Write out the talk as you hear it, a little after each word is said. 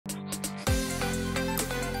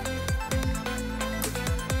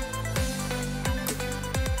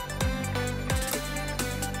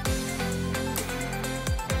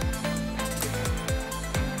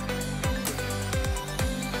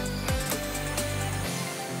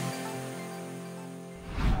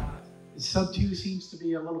Sub 2 seems to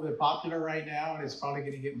be a little bit popular right now, and it's probably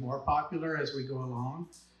going to get more popular as we go along.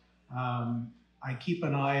 I keep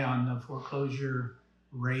an eye on the foreclosure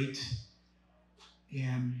rate,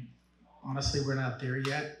 and honestly, we're not there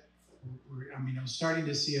yet. I'm starting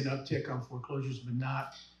to see an uptick on foreclosures, but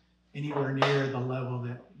not anywhere near the level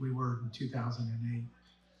that we were in 2008.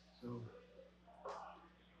 So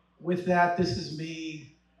with that, this is me.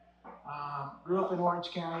 Grew up in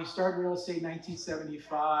Orange County, started real estate in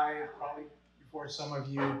 1975, probably before some of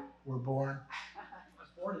you were born. I was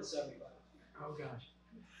born in 75. Oh gosh.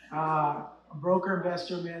 A broker,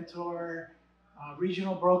 investor, mentor,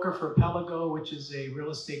 regional broker for Pellego, which is a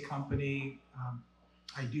real estate company.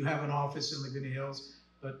 I do have an office in Laguna Hills,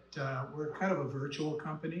 but we're kind of a virtual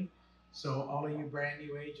company. So all of you brand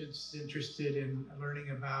new agents interested in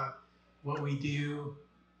learning about what we do,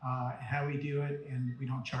 how we do it, and we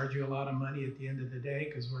don't charge you a lot of money at the end of the day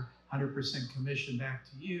because we're 100% commission back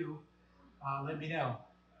to you, let me know.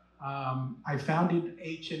 I founded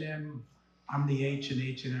H&M. I'm the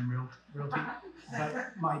H&M Realty,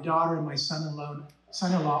 but my daughter and my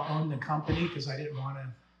son-in-law own the company because I didn't want to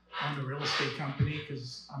own a real estate company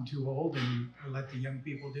because I'm too old and I let the young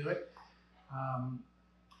people do it.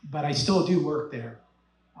 But I still do work there.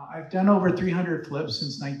 I've done over 300 flips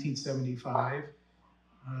since 1975.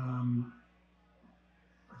 I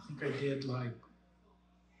think I did like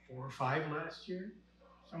 4 or 5 last year,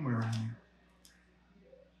 somewhere around there.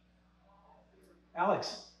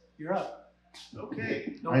 Alex, you're up.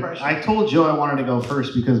 Okay. No pressure. I told Joe I wanted to go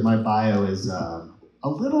first because my bio is a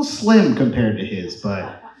little slim compared to his,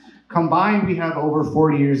 but combined we have over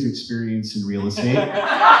 40 years experience in real estate.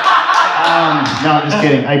 No, I'm just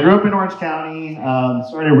kidding. I grew up in Orange County,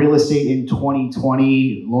 started real estate in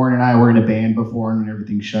 2020. Lauren and I were in a band before and when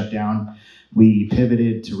everything shut down. We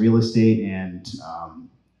pivoted to real estate, and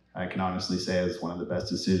I can honestly say it's one of the best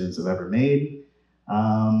decisions I've ever made.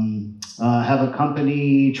 Have a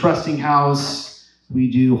company, Trusting House. We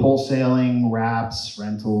do wholesaling, wraps,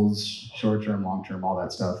 rentals, short-term, long-term, all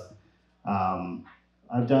that stuff.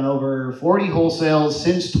 I've done over 40 wholesales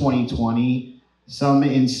since 2020, some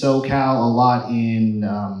in SoCal, a lot in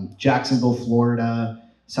Jacksonville, Florida,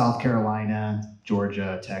 South Carolina,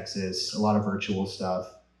 Georgia, Texas, a lot of virtual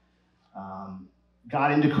stuff.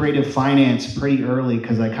 Got into creative finance pretty early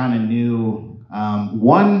because I kind of knew,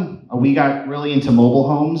 we got really into mobile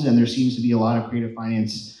homes, and there seems to be a lot of creative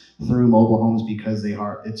finance through mobile homes because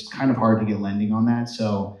it's kind of hard to get lending on that.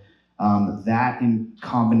 So that in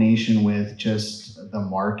combination with just the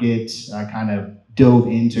market, I kind of dove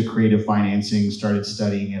into creative financing, started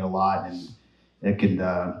studying it a lot, and I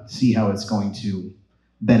can see how it's going to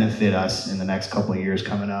benefit us in the next couple of years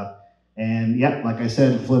coming up. And yeah, like I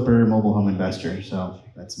said, flipper, mobile home investor. So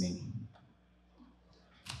that's me.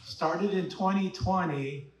 Started in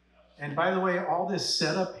 2020. And by the way, all this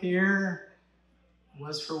setup here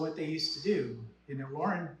was for what they used to do.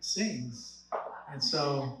 Lauren sings. And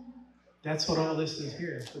so that's what all this is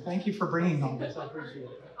here. So thank you for bringing all this. I appreciate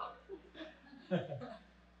it.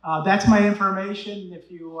 That's my information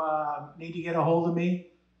if you need to get a hold of me.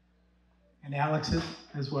 And Alex's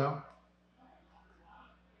as well.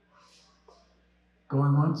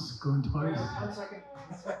 Going once, going twice. 1 second.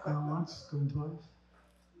 Going once, going twice.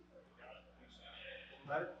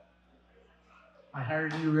 I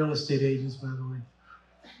hired new real estate agents, by the way.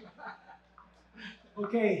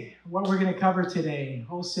 Okay, what we're going to cover today,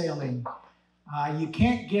 wholesaling. You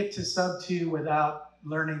can't get to sub 2 without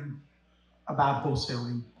learning about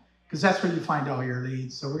wholesaling, because that's where you find all your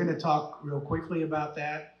leads. So we're going to talk real quickly about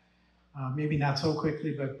that. Maybe not so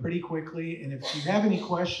quickly, but pretty quickly. And if you have any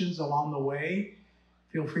questions along the way,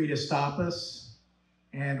 feel free to stop us,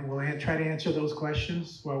 and we'll try to answer those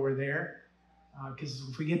questions while we're there. Because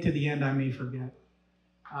if we get to the end, I may forget.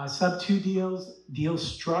 Sub 2 deal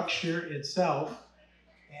structure itself,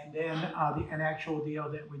 and then an actual deal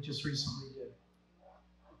that we just recently did.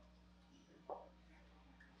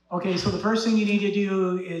 Okay, so the first thing you need to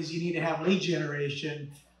do is you need to have lead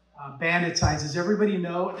generation, bandit signs. Does everybody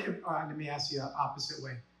know? Let me ask you the opposite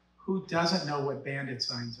way. Who doesn't know what bandit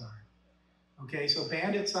signs are? Okay, so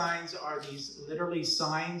bandit signs are these literally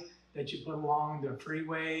signs that you put along the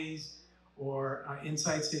freeways or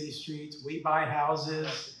inside city streets. We buy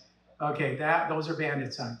houses. Okay, those are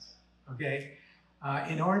bandit signs. Okay,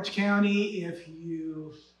 in Orange County, if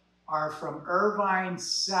you are from Irvine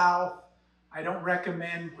south, I don't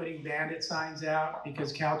recommend putting bandit signs out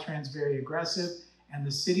because Caltrans is very aggressive and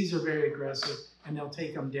the cities are very aggressive and they'll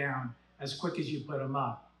take them down as quick as you put them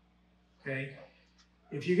up. Okay.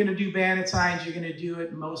 If you're going to do bandit signs, you're going to do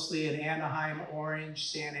it mostly in Anaheim,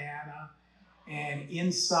 Orange, Santa Ana, and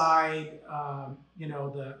inside,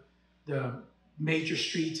 the major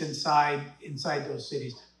streets inside those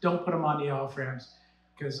cities. Don't put them on the off ramps,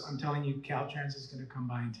 because I'm telling you, Caltrans is going to come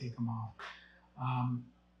by and take them off.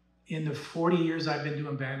 In the 40 years I've been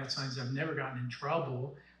doing bandit signs, I've never gotten in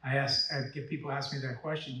trouble. I get people ask me that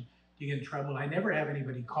question, do you get in trouble? I never have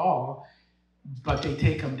anybody call, but they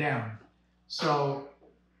take them down. So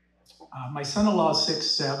my son-in-law is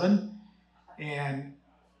 6'7", and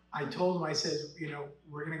I told him, I said,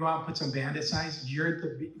 we're going to go out and put some bandit signs. You're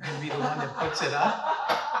going to be the one that puts it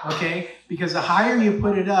up, okay? Because the higher you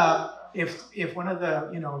put it up, if one of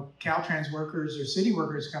the, Caltrans workers or city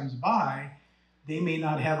workers comes by, they may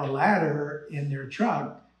not have a ladder in their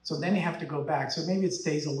truck, so then they have to go back. So maybe it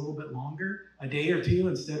stays a little bit longer, a day or two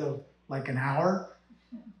instead of like an hour.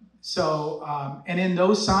 So, and then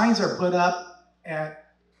those signs are put up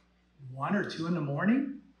at 1 or 2 in the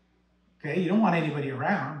morning. Okay, you don't want anybody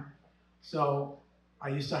around. So I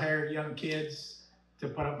used to hire young kids to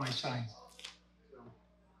put up my signs.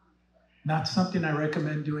 Not something I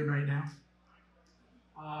recommend doing right now.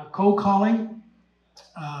 Cold calling.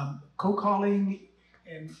 Cold calling,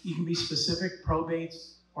 and you can be specific,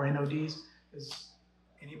 probates or NODs. Does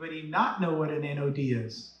anybody not know what an NOD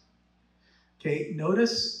is? Okay,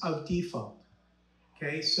 notice of default.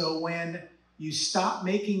 Okay, so when you stop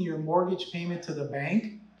making your mortgage payment to the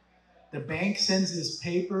bank sends this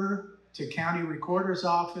paper to county recorder's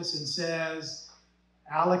office and says,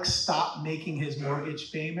 Alex stopped making his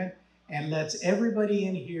mortgage payment, and lets everybody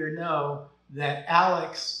in here know that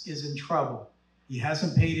Alex is in trouble. He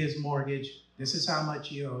hasn't paid his mortgage. This is how much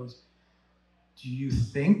he owes. Do you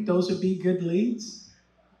think those would be good leads?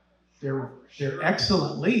 They're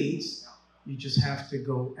excellent leads. You just have to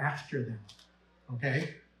go after them,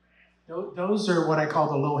 okay? Those are what I call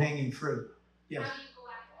the low-hanging fruit. Yes.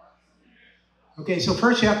 Okay, so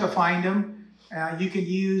first you have to find them. You can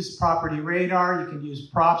use Property Radar. You can use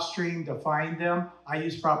PropStream to find them. I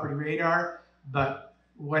use Property Radar, but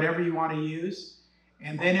whatever you want to use.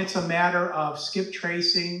 And then it's a matter of skip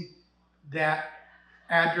tracing that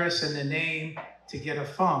address and the name to get a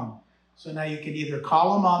phone. So now you can either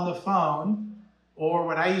call them on the phone, or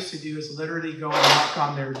what I used to do is literally go and knock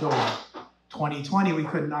on their door. 2020, we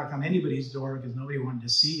couldn't knock on anybody's door because nobody wanted to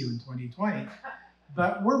see you in 2020.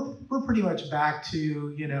 But we're pretty much back to,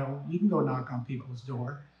 you can go knock on people's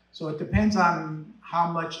door. So it depends on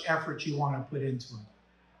how much effort you want to put into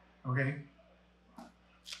it, okay?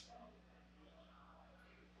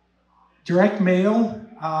 Direct mail,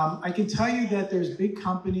 I can tell you that there's big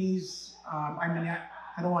companies, I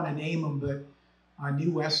don't want to name them, but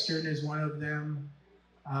New Western is one of them.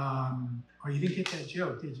 You didn't get that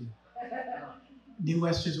joke, did you? New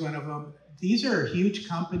Western is one of them. These are huge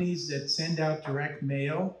companies that send out direct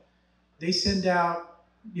mail. They send out,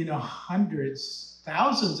 hundreds,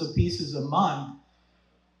 thousands of pieces a month.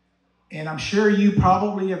 And I'm sure you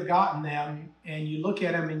probably have gotten them, and you look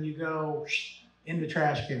at them and you go, in the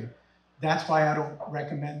trash can. That's why I don't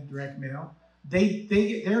recommend direct mail.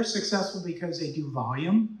 They're successful because they do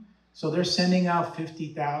volume. So they're sending out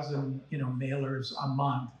 50,000, mailers a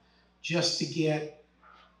month just to get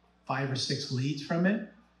 5 or 6 leads from it.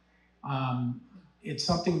 It's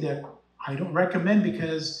something that I don't recommend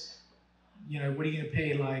because, what are you going to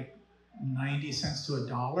pay, like 90 cents to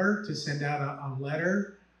 $1 to send out a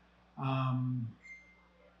letter?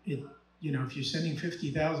 If you're sending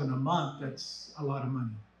 50,000 a month, that's a lot of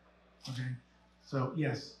money. Okay, so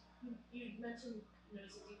yes. You mentioned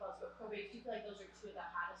notice of defaults, but probates. Do you feel like those are 2 of the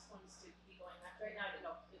hottest ones to be going after right now? I don't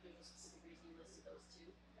know if there's a specific reason you listed those 2.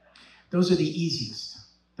 Those are the easiest.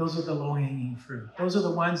 Those are the low-hanging fruit. Those are the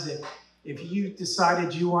ones that if you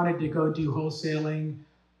decided you wanted to go do wholesaling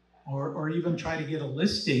or even try to get a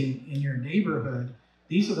listing in your neighborhood,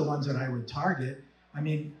 these are the ones that I would target. I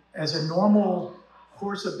mean, as a normal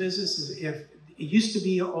course of business, if it used to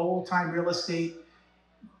be old-time real estate,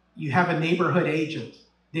 you have a neighborhood agent.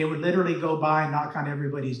 They would literally go by and knock on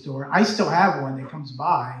everybody's door. I still have one that comes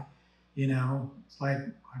by, it's like,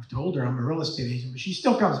 I've told her I'm a real estate agent, but she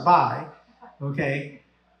still comes by, okay?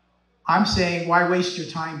 I'm saying, why waste your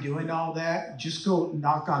time doing all that? Just go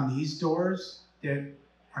knock on these doors that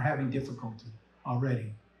are having difficulty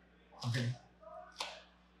already, okay?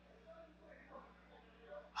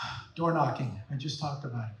 Door knocking, I just talked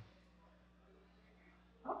about it.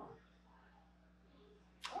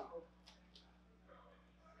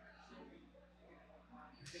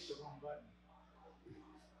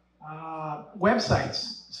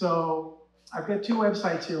 Websites. So I've got 2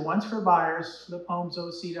 websites here. One's for buyers,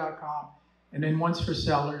 fliphomesOC.com, and then one's for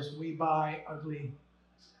sellers. We buy ugly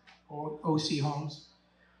OC homes.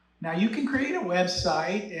 Now you can create a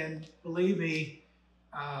website, and believe me,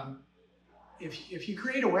 if you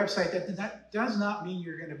create a website, that does not mean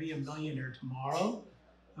you're going to be a millionaire tomorrow,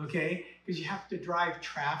 okay? Because you have to drive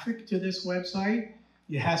traffic to this website.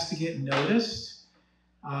 It has to get noticed.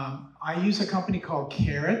 I use a company called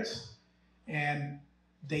Carrot, and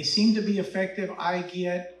they seem to be effective. I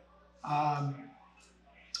get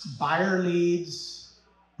buyer leads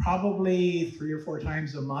probably 3 or 4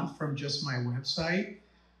 times a month from just my website.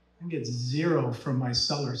 I get 0 from my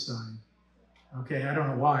seller side. Okay, I don't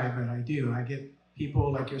know why, but I do. I get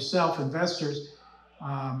people like yourself, investors,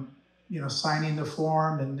 signing the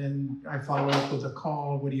form, and then I follow up with a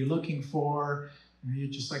call. What are you looking for? You're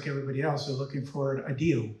just like everybody else. They're looking for a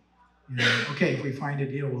deal. Okay, if we find a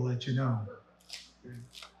deal, we'll let you know.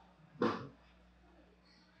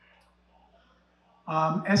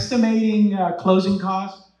 Estimating closing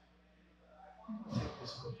costs.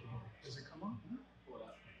 Does it come on?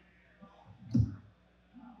 I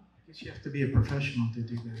guess you have to be a professional to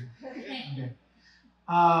do that. Okay.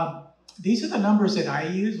 These are the numbers that I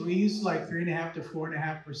use. We use like 3.5 to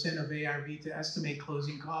 4.5% of ARV to estimate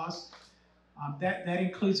closing costs. That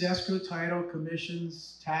includes escrow, title,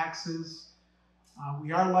 commissions, taxes.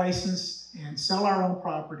 We are licensed and sell our own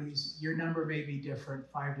properties. Your number may be different,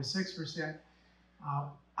 5 to 6%.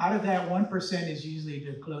 Out of that, 1% is usually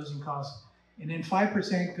the closing costs, and then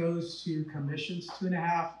 5% goes to commissions,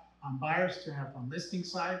 2.5% on buyers, 2.5% on listing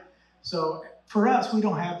side. So for us, we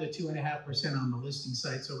don't have the 2.5% on the listing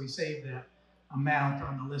side, so we save that amount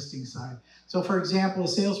on the listing side. So for example, a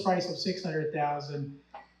sales price of $600,000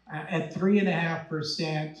 at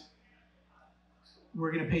 3.5%,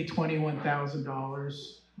 we're going to pay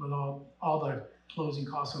 $21,000 with all the closing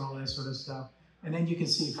costs and all that sort of stuff, and then you can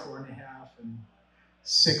see 4.5% and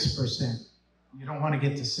 6%. You don't want to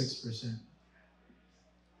get to 6%.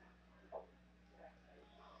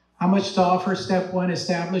 How much to offer? Step 1,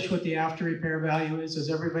 establish what the after repair value is. Does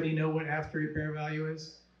everybody know what after repair value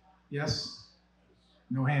is? Yes?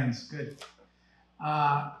 No hands, good.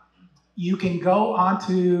 You can go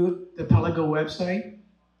onto the Pellego website,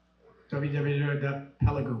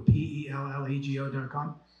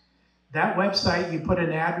 www.pellego.com. That website, you put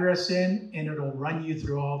an address in and it'll run you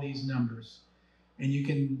through all these numbers. And you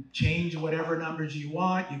can change whatever numbers you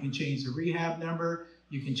want. You can change the rehab number.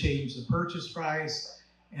 You can change the purchase price.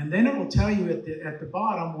 And then it will tell you at the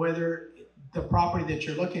bottom whether the property that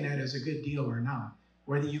you're looking at is a good deal or not,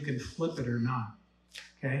 whether you can flip it or not,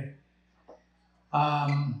 okay?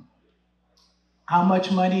 How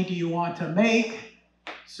much money do you want to make?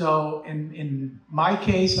 So in my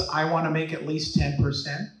case, I want to make at least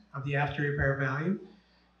 10% of the after repair value.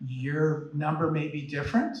 Your number may be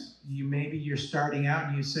different. Maybe you're starting out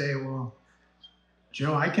and you say, well,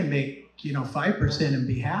 Joe, I can make 5% and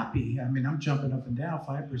be happy. I mean, I'm jumping up and down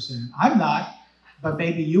 5%. I'm not, but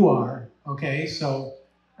maybe you are. Okay, so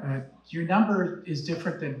your number is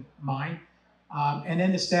different than mine. And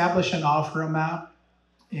then establish an offer amount.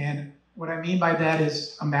 And what I mean by that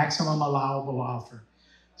is a maximum allowable offer.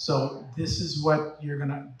 So this is what you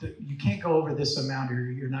can't go over this amount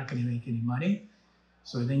or you're not going to make any money.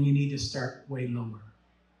 So then you need to start way lower,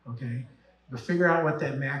 okay? But figure out what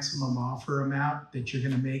that maximum offer amount that you're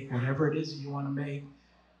going to make, whatever it is that you want to make,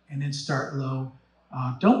 and then start low.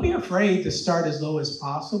 Don't be afraid to start as low as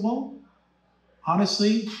possible,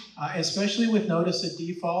 honestly, especially with notice of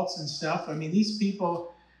defaults and stuff. I mean, these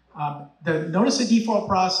people, the notice of default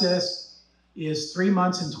process is 3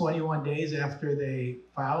 months and 21 days after they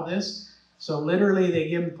file this. So literally they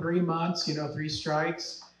give them 3 months, 3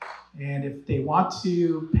 strikes. And if they want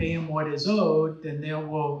to pay them what is owed, then they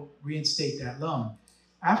will reinstate that loan.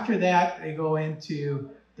 After that, they go into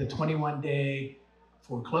the 21-day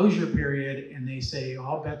foreclosure period, and they say,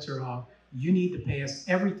 all bets are off. You need to pay us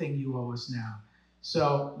everything you owe us now.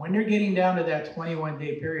 So when they're getting down to that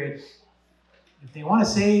 21-day period, if they want to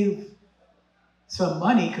save some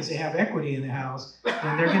money because they have equity in the house,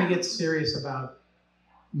 then they're going to get serious about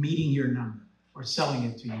meeting your number or selling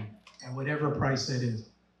it to you at whatever price that is.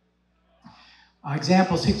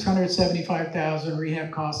 Example, $675,000,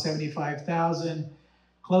 rehab cost $75,000,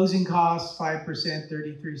 closing costs 5%,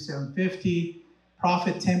 $33,750,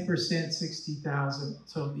 profit 10%, $60,000.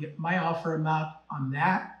 So my offer amount on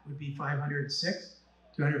that would be $506,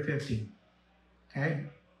 $250. Okay,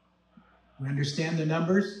 we understand the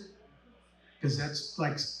numbers because that's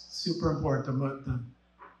like super important. The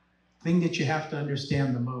thing that you have to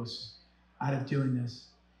understand the most out of doing this.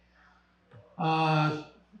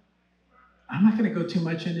 I'm not going to go too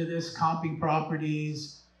much into this, comping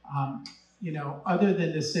properties, other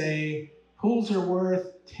than to say pools are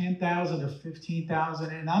worth $10,000 to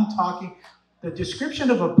 $15,000. And I'm talking, the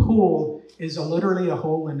description of a pool is literally a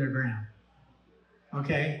hole in the ground.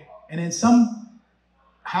 Okay? And then some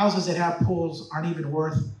houses that have pools aren't even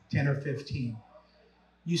worth 10 or 15.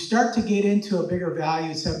 You start to get into a bigger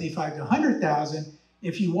value, 75 to 100,000,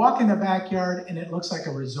 if you walk in the backyard and it looks like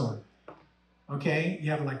a resort. Okay, you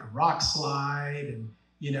have like a rock slide and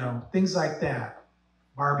things like that,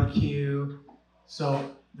 barbecue. So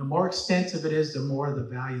the more extensive it is, the more the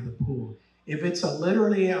value of the pool. If it's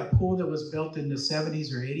literally a pool that was built in the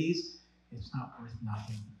 70s or 80s, it's not worth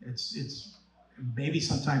nothing. It's maybe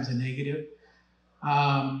sometimes a negative.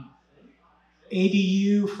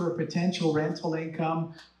 ADU for potential rental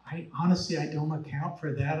income. Honestly, I don't account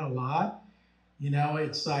for that a lot.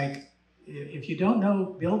 It's like, if you don't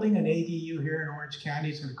know, building an ADU here in Orange County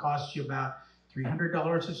is going to cost you about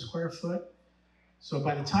 $300 a square foot. So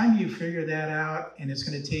by the time you figure that out, and it's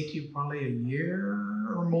going to take you probably a year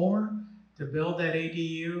or more to build that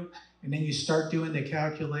ADU, and then you start doing the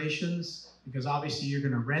calculations, because obviously you're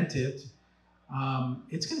going to rent it,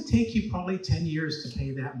 it's going to take you probably 10 years to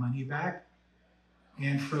pay that money back.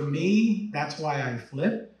 And for me, that's why I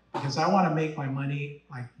flip, because I want to make my money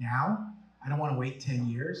like now. I don't want to wait 10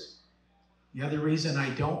 years. The other reason I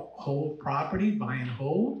don't hold property, buy and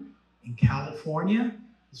hold in California,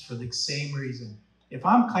 is for the same reason. If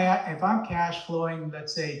I'm cash flowing,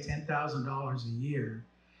 let's say $10,000 a year,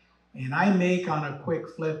 and I make on a quick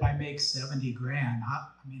flip, I make 70 grand.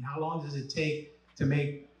 How long does it take to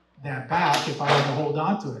make that back if I were to hold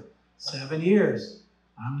on to it? 7 years.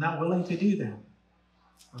 I'm not willing to do that.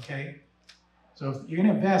 Okay? So if you're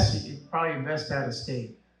gonna invest, you probably invest out of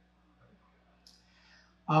state.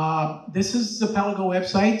 This is the Pellego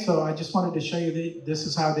website, so I just wanted to show you that this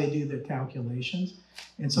is how they do the calculations.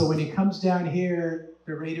 And so when it comes down here,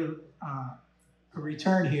 the rate of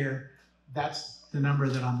return here, that's the number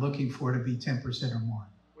that I'm looking for to be 10% or more.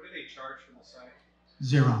 What do they charge for the site?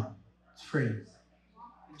 0. It's free. And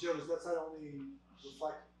Joe, does that site only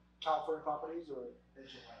reflect California properties or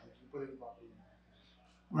nationwide? Like you put any property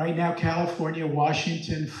in? Right now, California,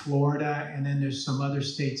 Washington, Florida, and then there's some other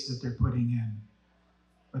states that they're putting in.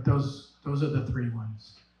 But those are the 3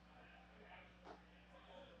 ones.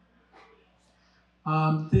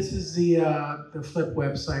 This is the flip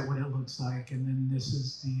website, what it looks like, and then this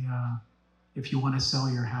is the if you want to sell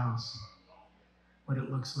your house, what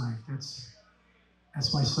it looks like.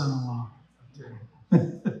 That's my son-in-law.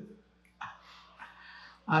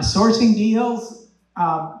 Sourcing deals,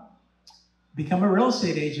 become a real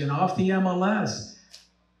estate agent off the MLS.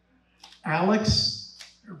 Alex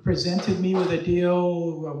presented me with a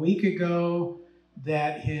deal a week ago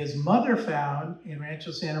that his mother found in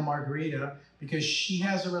Rancho Santa Margarita because she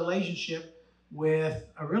has a relationship with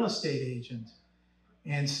a real estate agent.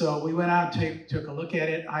 And so we went out and took a look at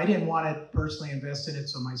it. I didn't want to personally invest in it,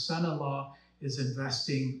 so my son-in-law is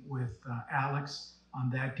investing with Alex on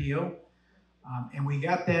that deal. And he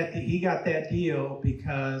got that deal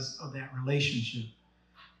because of that relationship.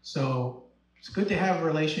 So it's good to have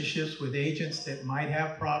relationships with agents that might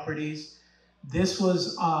have properties. This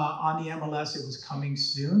was on the MLS, it was coming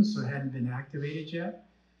soon, so it hadn't been activated yet.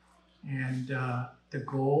 And the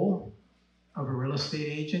goal of a real estate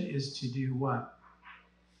agent is to do what?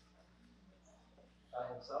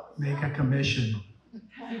 Make a commission.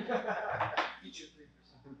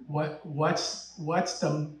 What's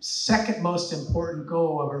the second most important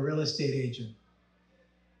goal of a real estate agent?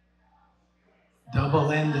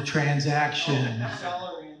 Double end the transaction.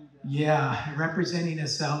 Yeah, representing a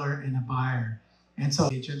seller and a buyer. And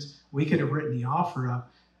so agents, we could have written the offer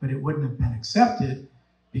up, but it wouldn't have been accepted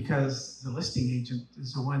because the listing agent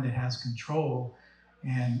is the one that has control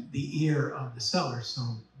and the ear of the seller. So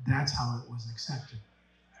that's how it was accepted.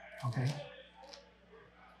 Okay.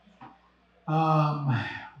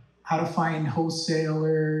 How to find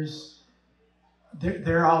wholesalers.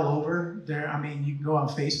 They're all over. You can go on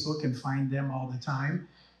Facebook and find them all the time.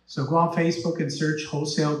 So go on Facebook and search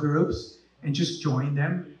wholesale groups and just join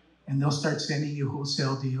them, and they'll start sending you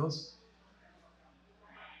wholesale deals.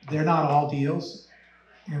 They're not all deals.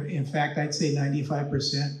 In fact, I'd say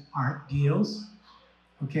 95% aren't deals.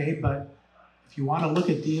 Okay, but if you want to look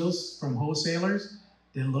at deals from wholesalers,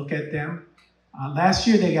 then look at them. Last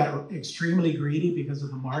year they got extremely greedy because of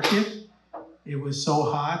the market. It was so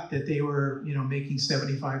hot that they were, making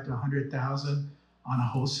 75 to 100,000 on a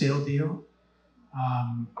wholesale deal.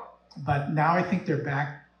 But now I think they're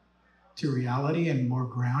back to reality and more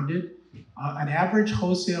grounded. An average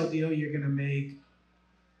wholesale deal, you're going to make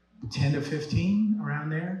 10 to 15 around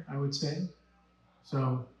there, I would say.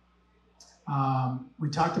 So we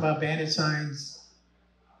talked about bandit signs.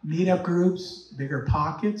 Meetup groups, Bigger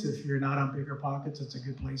Pockets. If you're not on Bigger Pockets, it's a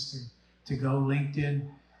good place to go. LinkedIn.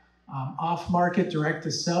 Off-market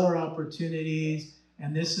direct-to-seller opportunities.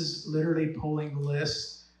 And this is literally pulling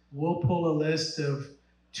lists. We'll pull a list of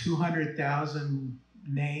 200,000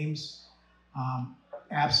 names,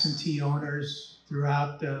 absentee owners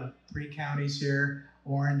throughout the 3 counties here,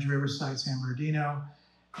 Orange, Riverside, San Bernardino,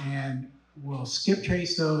 and we'll skip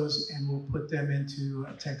trace those and we'll put them into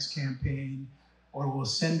a text campaign, or we'll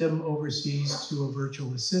send them overseas to a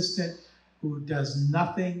virtual assistant who does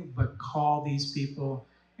nothing but call these people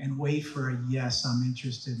and wait for a yes, I'm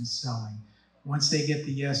interested in selling. Once they get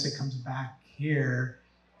the yes, it comes back here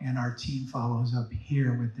and our team follows up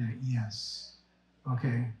here with that yes,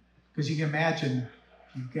 okay? Because you can imagine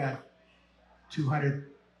you've got 200,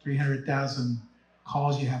 300,000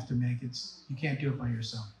 calls you have to make. You can't do it by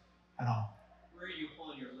yourself at all. Where are you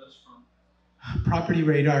pulling your list from? Property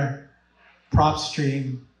Radar,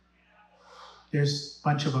 PropStream, there's a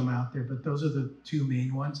bunch of them out there, but those are the 2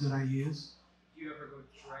 main ones that I use. Do you ever go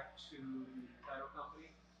direct to the title company?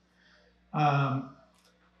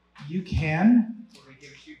 You can. Will they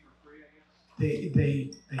give it to you for free, I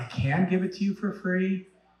guess? They can give it to you for free,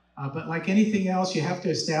 but like anything else, you have to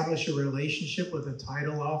establish a relationship with a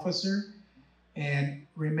title officer. And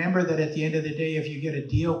remember that at the end of the day, if you get a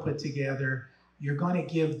deal put together, you're going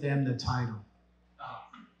to give them the title.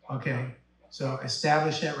 Okay, so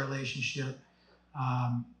establish that relationship.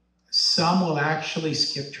 Some will actually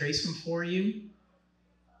skip trace them for you.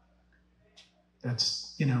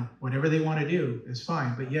 That's, whatever they want to do is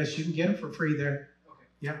fine. But yes, you can get them for free there. Okay.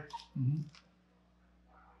 Yeah.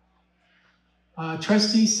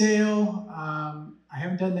 Trustee sale, I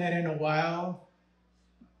haven't done that in a while.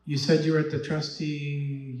 You said you were at the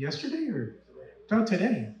trustee yesterday or? Oh,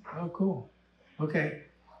 today. Oh, cool. Okay.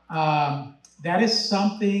 That is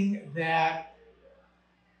something that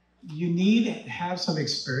you need to have some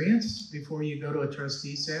experience before you go to a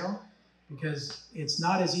trustee sale, because it's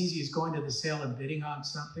not as easy as going to the sale and bidding on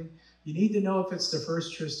something. You need to know if it's the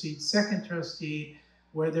first trustee, second trustee,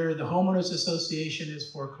 whether the homeowners association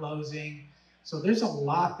is foreclosing. So there's a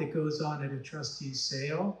lot that goes on at a trustee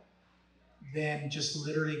sale than just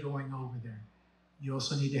literally going over there. You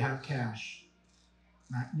also need to have cash,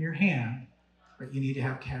 not in your hand, but you need to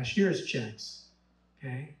have cashier's checks,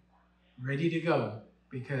 okay? Ready to go,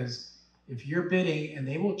 because if you're bidding, and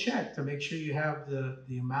they will check to make sure you have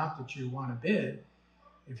the amount that you want to bid.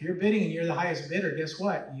 If you're bidding and you're the highest bidder, guess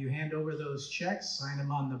what? You hand over those checks, sign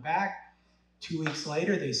them on the back. 2 weeks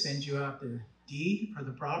later, they send you out the deed for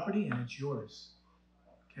the property and it's yours,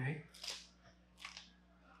 okay?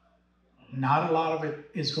 Not a lot of it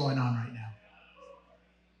is going on right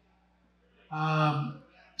now.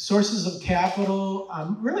 Sources of capital,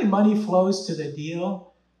 really money flows to the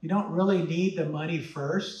deal. You don't really need the money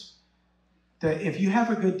first. If you have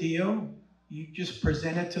a good deal, you just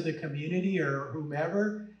present it to the community or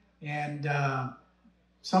whomever, and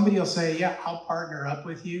somebody will say, yeah, I'll partner up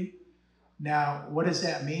with you. Now, what does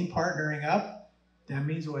that mean, partnering up? That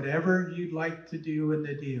means whatever you'd like to do in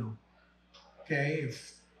the deal. Okay,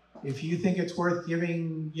 if you think it's worth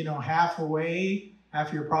giving, half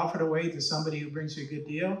your profit away to somebody who brings you a good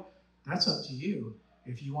deal, that's up to you.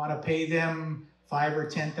 If you want to pay them $5,000 or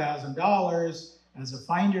 $10,000 as a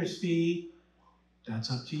finder's fee,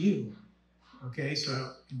 that's up to you. Okay,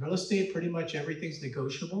 so in real estate, pretty much everything's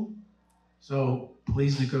negotiable. So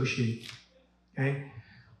please negotiate. Okay,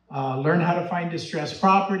 learn how to find distressed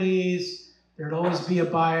properties. There'll always be a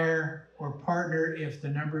buyer or partner if the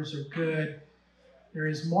numbers are good. There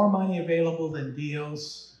is more money available than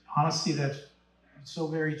deals. Honestly, that's so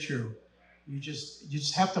very true. You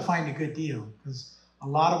just have to find a good deal, because a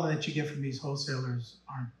lot of them that you get from these wholesalers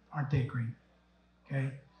aren't that great.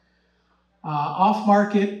 Okay. Off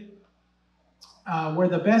market, where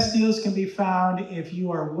the best deals can be found if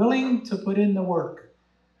you are willing to put in the work.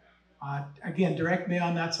 Again, direct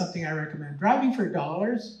mail, not something I recommend. Driving for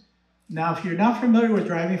dollars. Now, if you're not familiar with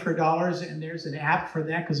driving for dollars, and there's an app for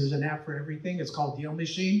that, because there's an app for everything, it's called Deal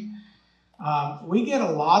Machine. We get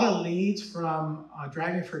a lot of leads from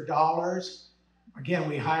driving for dollars. Again,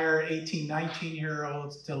 we hire 18,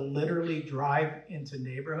 19-year-olds to literally drive into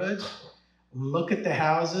neighborhoods, look at the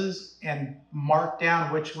houses, and mark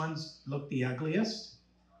down which ones look the ugliest.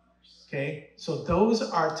 Okay, so those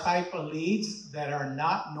are type of leads that are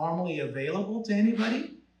not normally available to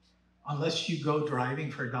anybody unless you go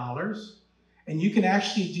driving for dollars. And you can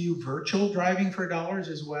actually do virtual driving for dollars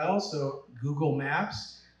as well. So Google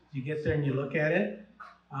Maps, you get there and you look at it.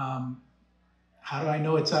 How do I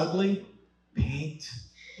know it's ugly? Paint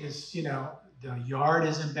is, the yard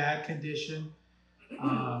is in bad condition.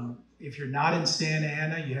 If you're not in Santa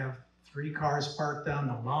Ana, you have 3 cars parked on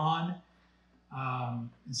the lawn.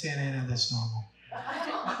 In Santa Ana, that's normal.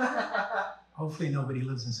 Hopefully nobody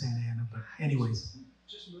lives in Santa Ana, but anyways.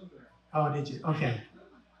 Just moved there. Oh, did you? Okay.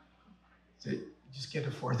 So just get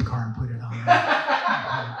a fourth car and put it on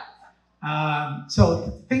there.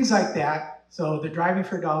 So things like that. So the driving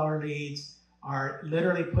for dollar leads are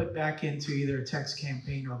literally put back into either a text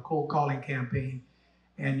campaign or a cold calling campaign,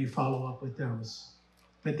 and you follow up with those.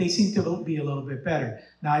 But they seem to be a little bit better.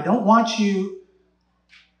 Now, I don't want you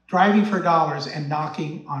driving for dollars and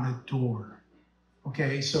knocking on a door.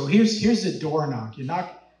 Okay, so here's the door knock. You're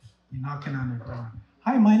knocking on the door.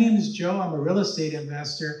 Hi, my name is Joe. I'm a real estate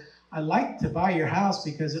investor. I'd like to buy your house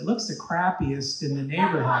because it looks the crappiest in the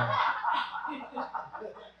neighborhood.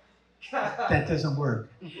 That doesn't work.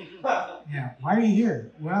 Yeah, why are you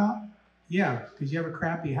here? Well, yeah, because you have a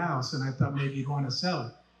crappy house and I thought maybe you'd want to sell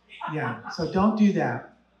it. Yeah, so don't do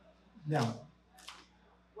that. No.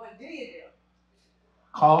 What do you do?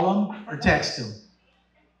 Call them or text them.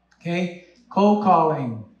 Okay? Cold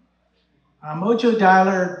calling. Mojo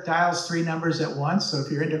Dialer dials 3 numbers at once, so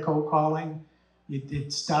if you're into cold calling,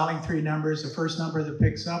 it's dialing 3 numbers. The first number that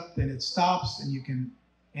picks up, then it stops, and you can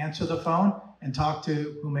answer the phone and talk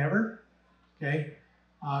to whomever. Okay?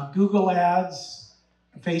 Google ads,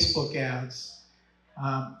 Facebook ads.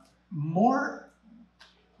 More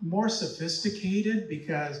sophisticated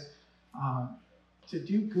because to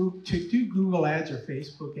do Google ads or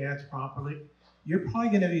Facebook ads properly, you're probably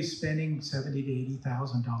going to be spending $70,000 to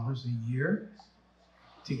 $80,000 a year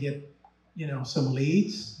to get, some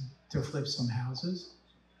leads to flip some houses.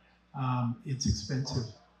 It's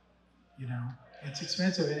expensive, It's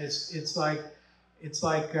expensive, and it's like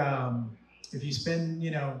if you spend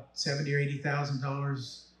 $70,000 or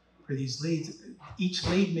 $80,000 for these leads, each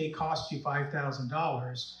lead may cost you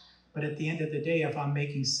 $5,000, but at the end of the day, if I'm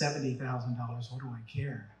making $70,000, what do I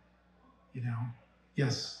care?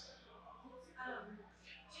 Yes.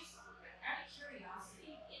 Just out of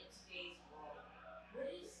curiosity, in today's world, what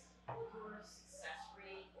is your success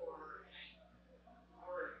rate, or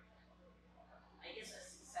I guess a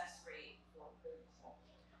success rate for cold calls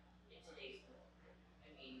in today's world?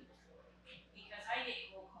 I mean, because I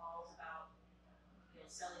get cold calls about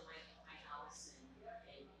selling my house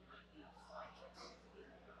and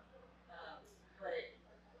but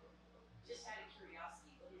just out of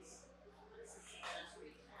curiosity, what is the success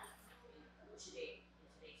rate in that in today's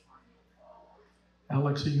market?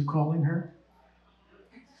 Alex, are you calling her?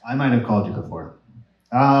 I might have called you before.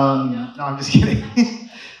 No, I'm just kidding.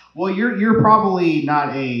 Well, you're probably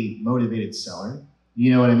not a motivated seller.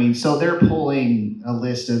 You know what I mean? So they're pulling a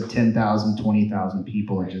list of 10,000, 20,000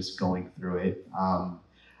 people and just going through it.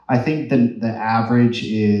 I think the average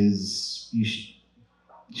is you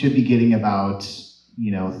should be getting about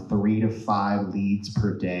 3 to 5 leads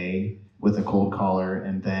per day with a cold caller,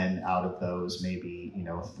 and then out of those maybe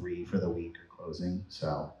 3 for the week are closing.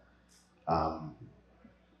 So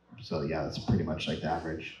yeah, that's pretty much like the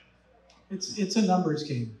average. It's a numbers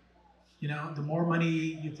game. The more money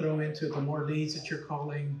you throw into it, the more leads that you're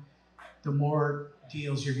calling, the more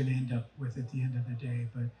deals you're going to end up with at the end of the day.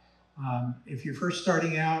 But if you're first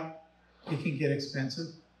starting out, it can get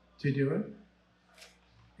expensive to do it.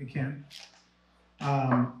 It can.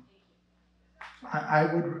 I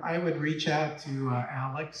would reach out to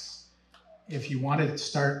Alex. If you wanted to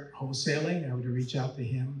start wholesaling, I would reach out to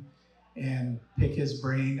him and pick his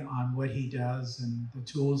brain on what he does and the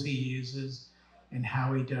tools he uses and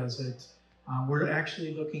how he does it. We're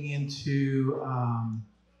actually looking into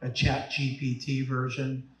a chat GPT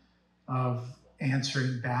version of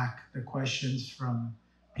answering back the questions from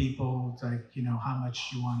people, like, how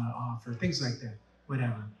much you want to offer, things like that,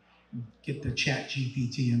 whatever. Get the chat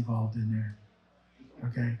GPT involved in there,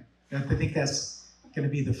 okay? I think that's going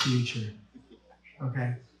to be the future,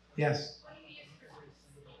 okay? Yes?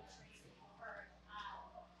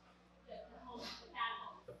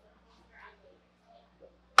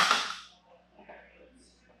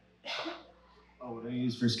 Oh, what do I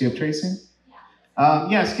use for skip tracing?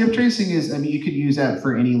 Yeah, skip tracing is, you could use that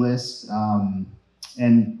for any list.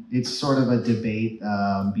 And it's sort of a debate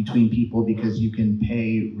between people because you can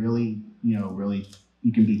pay really,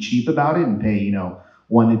 you can be cheap about it and pay,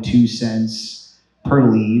 1 to 2 cents per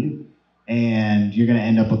lead. And you're going to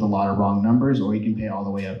end up with a lot of wrong numbers, or you can pay all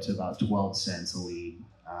the way up to about 12 cents a lead,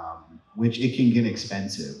 which it can get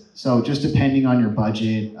expensive. So just depending on your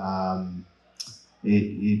budget,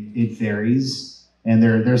 it varies, and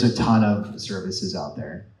there's a ton of services out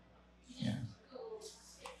there. Yeah.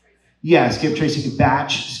 Yeah, skip tracing,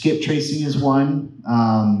 batch skip tracing is one.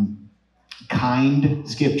 Kind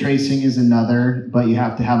skip tracing is another, but you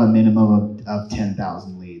have to have a minimum of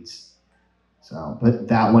 10,000 leads. So, but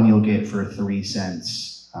that one you'll get for 3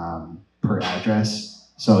 cents per address.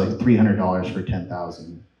 So $300 for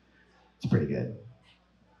 10,000. It's pretty good.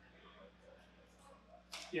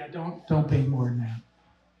 Yeah, don't pay more than that.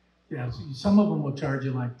 Yeah, some of them will charge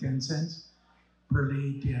you like 10 cents per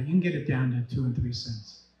lead. Yeah, you can get it down to 2 and 3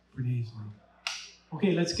 cents pretty easily.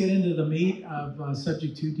 Okay, let's get into the meat of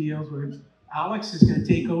subject to deals. Alex is going to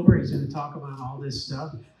take over. He's going to talk about all this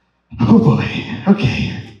stuff. Oh boy.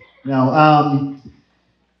 Okay. Now,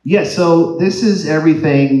 yeah. So this is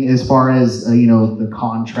everything as far as the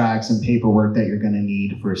contracts and paperwork that you're going to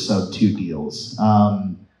need for sub 2 deals.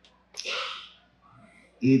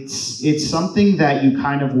 It's something that you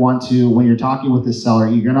kind of want to, when you're talking with the seller,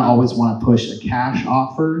 you're going to always want to push a cash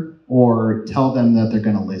offer or tell them that they're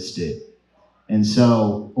going to list it. And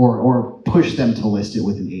so, or push them to list it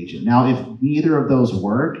with an agent. Now, if neither of those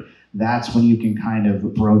work, that's when you can kind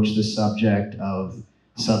of broach the subject of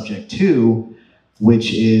subject 2,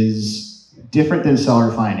 which is different than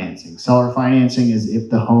seller financing. Seller financing is if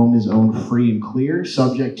the home is owned free and clear.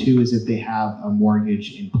 Subject 2 is if they have a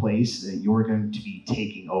mortgage in place that you're going to be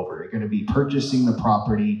taking over. You're going to be purchasing the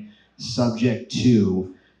property subject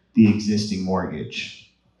to the existing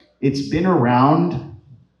mortgage. It's been around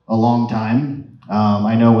a long time.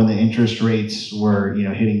 I know when the interest rates were,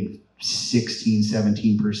 hitting 16,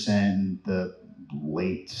 17% in the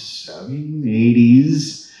late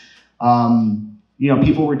 80s,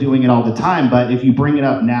 people were doing it all the time. But if you bring it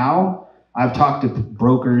up now, I've talked to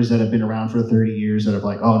brokers that have been around for 30 years that are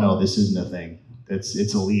like, oh no, this isn't a thing.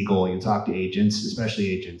 It's illegal. You talk to agents, especially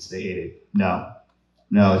agents, they hate it. No,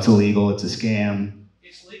 it's illegal. It's a scam.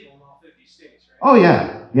 It's legal in all 50 states, right? Oh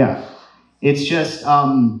yeah. It's just,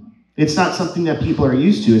 it's not something that people are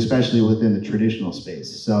used to, especially within the traditional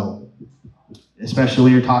space. So, especially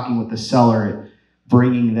when you're talking with the seller,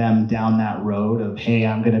 bringing them down that road of, hey,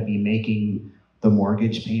 I'm going to be making the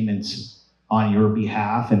mortgage payments on your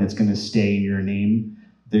behalf and it's going to stay in your name.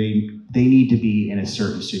 They need to be in a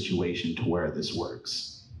certain situation to where this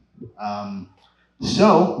works.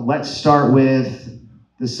 So let's start with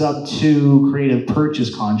the sub 2 creative purchase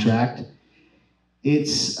contract.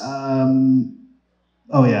 It's, oh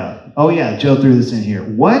yeah, Joe threw this in here.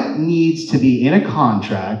 What needs to be in a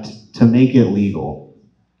contract to make it legal?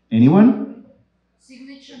 Anyone?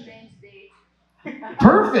 Signature bank date.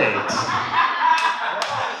 Perfect.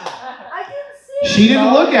 I didn't see it. She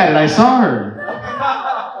didn't look at it, I saw her.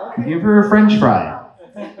 Give her a French fry.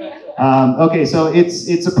 Okay, so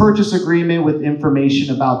it's a purchase agreement with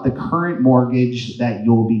information about the current mortgage that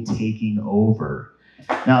you'll be taking over.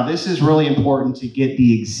 Now, this is really important to get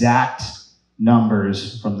the exact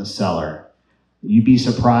numbers from the seller. You'd be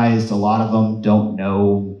surprised, a lot of them don't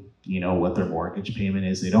know, what their mortgage payment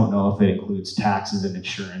is. They don't know if it includes taxes and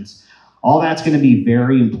insurance. All that's going to be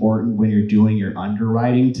very important when you're doing your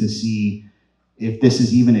underwriting to see if this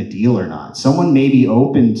is even a deal or not. Someone may be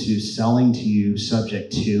open to selling to you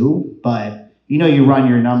subject to, but you run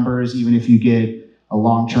your numbers. Even if you get a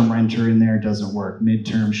long-term renter in there, it doesn't work.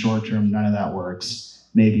 Mid-term, short-term, none of that works.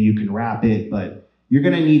 Maybe you can wrap it, but you're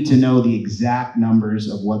going to need to know the exact numbers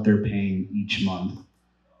of what they're paying each month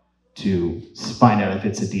to find out if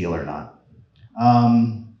it's a deal or not.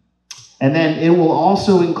 And then it will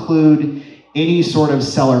also include any sort of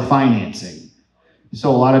seller financing.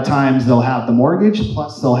 So a lot of times they'll have the mortgage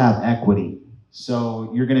plus they'll have equity.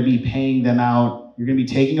 So you're going to be paying them out. You're going to be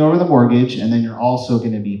taking over the mortgage, and then you're also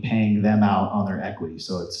going to be paying them out on their equity.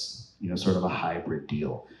 So it's sort of a hybrid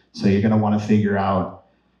deal. So you're going to want to figure out,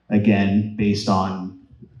 again, based on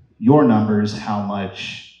your numbers, how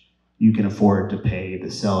much you can afford to pay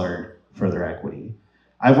the seller for their equity.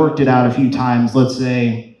 I've worked it out a few times. Let's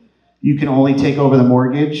say you can only take over the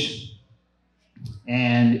mortgage,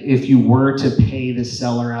 and if you were to pay the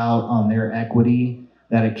seller out on their equity,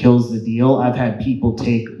 that it kills the deal. I've had people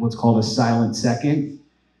take what's called a silent second,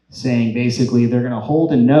 saying basically they're going to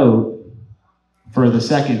hold a note for the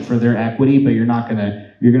second for their equity, but you're going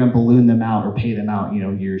to balloon them out or pay them out,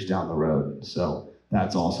 years down the road. So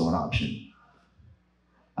that's also an option.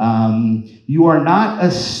 You are not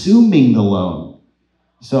assuming the loan.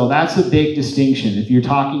 So that's a big distinction. If you're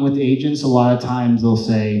talking with agents, a lot of times they'll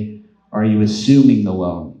say, are you assuming the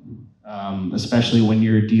loan? Especially when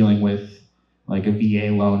you're dealing with like a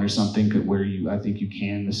VA loan or something where I think you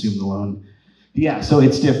can assume the loan. Yeah, so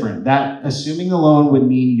it's different. That assuming the loan would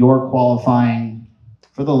mean you're qualifying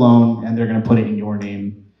for the loan and they're going to put it in your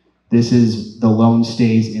name. This is the loan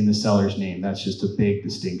stays in the seller's name. That's just a big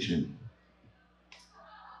distinction.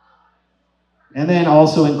 And then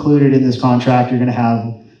also included in this contract, you're going to have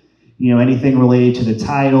anything related to the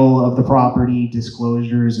title of the property,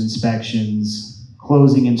 disclosures, inspections,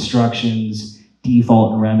 closing instructions,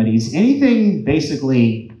 default and remedies, anything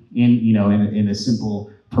basically in a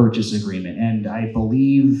simple purchase agreement. And I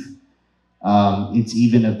believe It's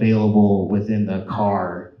even available within the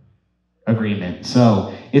car agreement.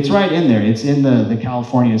 So it's right in there. It's in the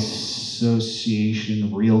California Association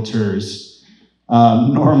of Realtors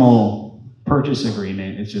normal purchase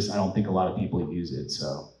agreement. It's just I don't think a lot of people use it.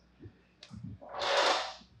 So.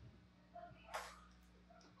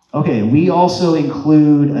 Okay, we also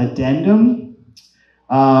include addendum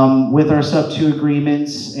with our sub 2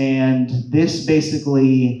 agreements, and this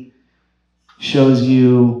basically shows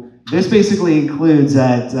you, this basically includes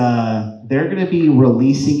that they're going to be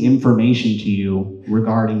releasing information to you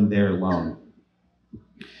regarding their loan.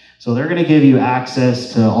 So they're going to give you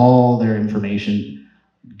access to all their information.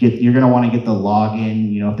 You're going to want to get the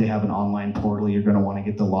login. If they have an online portal, you're going to want to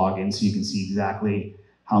get the login so you can see exactly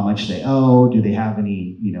how much they owe, do they have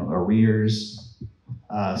any, arrears?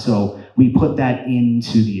 So we put that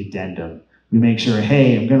into the addendum. We make sure,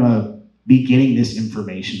 hey, I'm gonna be getting this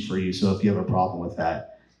information for you, so if you have a problem with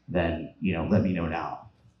that, then, let me know now.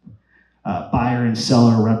 Buyer and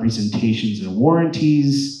seller representations and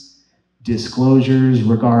warranties, disclosures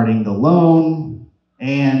regarding the loan,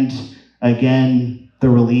 and again, the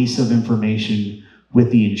release of information with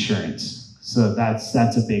the insurance. So that's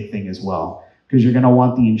a big thing as well, because you're going to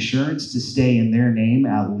want the insurance to stay in their name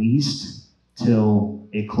at least till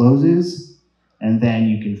it closes, and then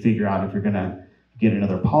you can figure out if you're going to get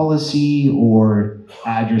another policy or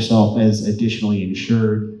add yourself as additionally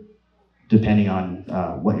insured, depending on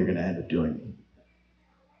what you're going to end up doing.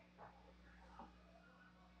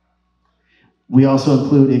 We also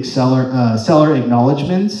include seller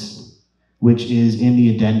acknowledgements, which is in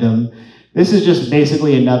the addendum. This is just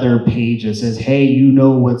basically another page that says, hey, you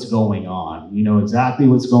know what's going on. You know exactly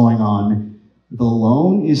what's going on. The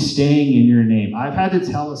loan is staying in your name. I've had to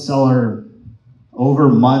tell a seller over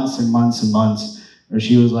months and months and months, where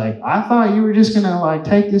she was like, I thought you were just gonna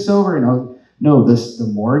take this over. And no, the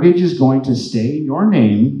mortgage is going to stay in your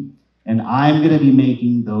name, and I'm gonna be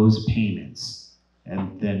making those payments.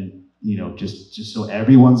 And then, just so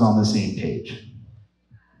everyone's on the same page.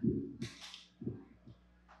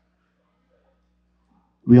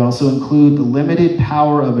 We also include the limited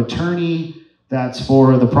power of attorney. That's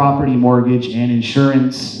for the property mortgage and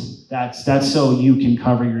insurance. That's so you can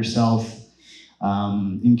cover yourself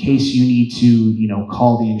in case you need to,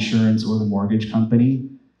 call the insurance or the mortgage company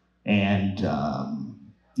and,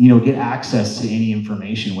 get access to any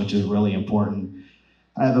information, which is really important.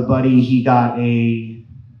 I have a buddy, he got a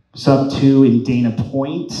sub 2 in Dana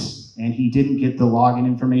Point, and he didn't get the login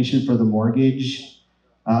information for the mortgage.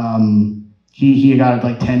 He got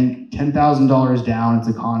like $10,000 down. It's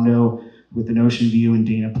a condo with an ocean view in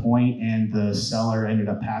Dana Point, and the seller ended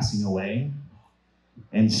up passing away.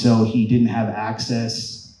 And so he didn't have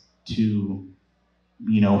access to,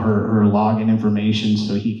 her login information,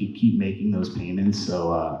 so he could keep making those payments.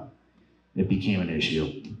 So it became an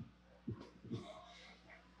issue.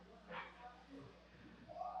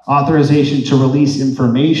 Authorization to release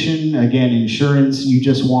information. Again, insurance, you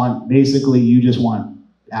just want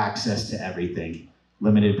access to everything.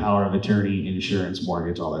 Limited power of attorney, insurance,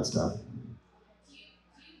 mortgage, all that stuff. Do you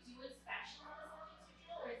do inspection on the subject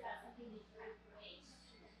deal, or is that something that you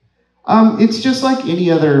can? It's just like any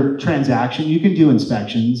other transaction. You can do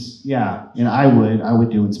inspections, yeah, and I would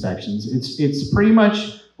do inspections. It's pretty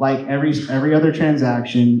much like every other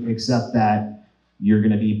transaction, except that you're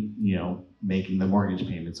going to be, making the mortgage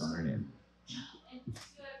payments on their name. And do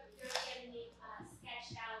you ever get any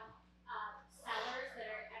sketched out sellers that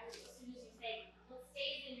are, as soon as you say, well, it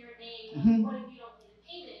stays in your name, what if you don't pay the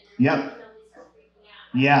payment? And Yep. they start freaking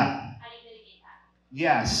out. Yeah. How do you mitigate that?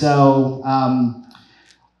 Yeah, so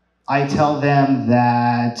I tell them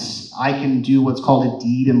that I can do what's called a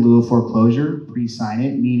deed in lieu of foreclosure, pre-sign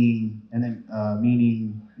it, meaning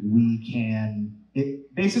we can,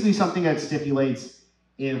 basically something that stipulates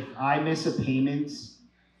if I miss a payment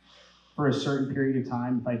for a certain period of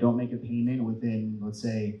time, if I don't make a payment within, let's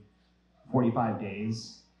say, 45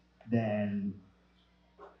 days, then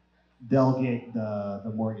they'll get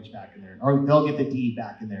the mortgage back in there, or they'll get the deed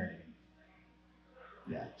back in their name.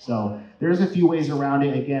 Yeah, so there's a few ways around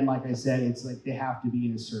it. Again, like I said, it's like they have to be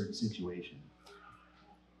in a certain situation.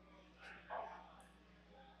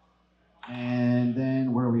 And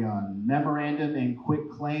then where are we on? Memorandum and quit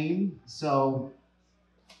claim. So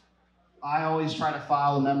I always try to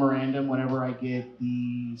file a memorandum whenever I get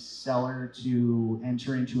the seller to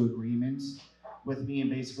enter into agreements with me, and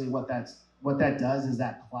basically what that does is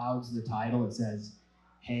that clouds the title. It says,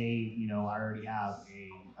 hey, I already have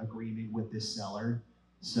a agreement with this seller.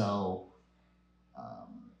 So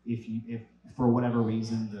if for whatever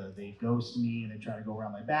reason they ghost me and they try to go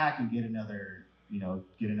around my back and get another deal,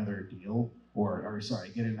 or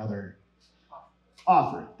get another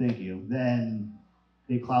Offer, thank you. Then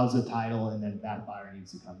it clouds the title, and then that buyer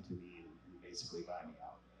needs to come to me and basically buy me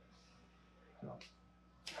out. So.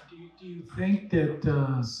 Do you think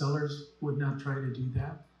that sellers would not try to do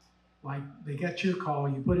that? Like, they get your call,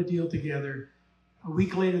 you put a deal together, a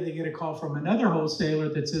week later they get a call from another wholesaler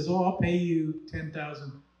that says, oh, I'll pay you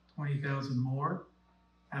 $10,000, $20,000 more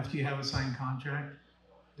after you have a signed contract.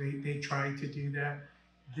 They try to do that.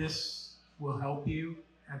 This will help you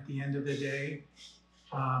at the end of the day.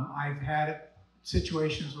 I've had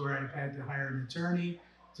situations where I've had to hire an attorney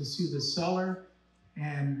to sue the seller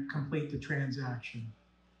and complete the transaction.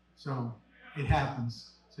 So it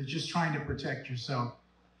happens. So just trying to protect yourself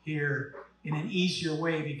here in an easier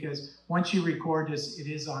way, because once you record this, it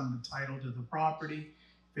is on the title to the property.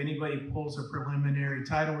 If anybody pulls a preliminary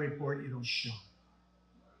title report, it'll show.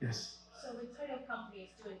 Yes? So the title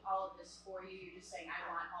company is doing all of this for you, you're just saying,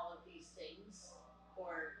 I want all of these things?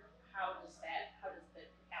 Or how does that happen, that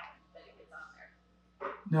it gets on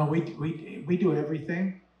there? No, we do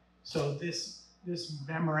everything. So this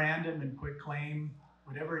memorandum and quitclaim,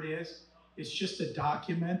 whatever it is, it's just a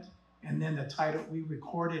document, and then the title, we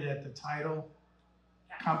record it at the title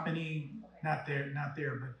company, not there,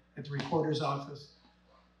 but at the recorder's office.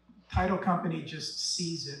 Title company just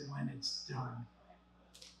sees it when it's done.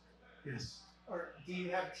 Yes. Or do you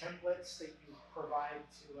have templates that you provide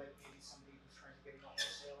to, like, maybe somebody who's trying to get into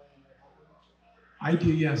wholesaling and they're helping? I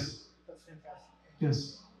do, yes. That's fantastic.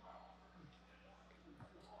 Yes.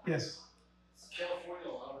 Yes. Does California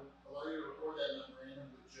allow you to record that memorandum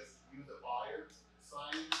with just you, the buyer,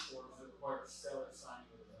 signing, or does it require the seller signing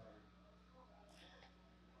with the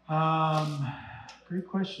buyer? Great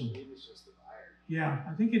question. Maybe it's just the buyer. Yeah,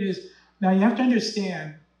 I think it is. Now you have to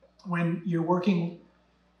understand, when you're working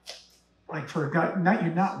like for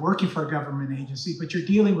you're not working for a government agency, but you're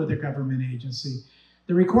dealing with a government agency.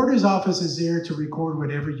 The recorder's office is there to record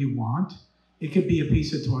whatever you want. It could be a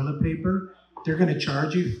piece of toilet paper. They're going to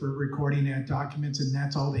charge you for recording that document, and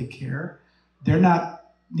that's all they care. They're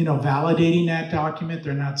not, validating that document.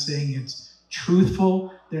 They're not saying it's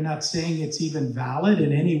truthful. They're not saying it's even valid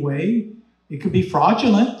in any way. It could be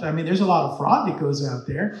fraudulent. I mean, there's a lot of fraud that goes out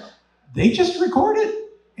there. They just record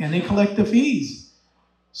it, and they collect the fees.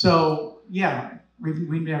 So, yeah, we've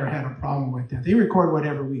never had a problem with that. They record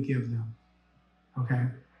whatever we give them. Okay?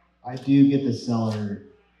 I do get the seller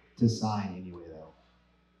to sign anyway, though,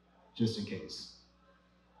 just in case.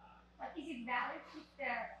 But is it valid if the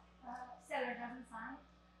seller doesn't sign?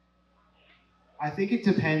 I think it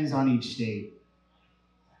depends on each state.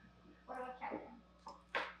 What about California?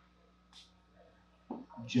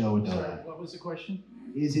 Joe would know Sorry, that. what was the question?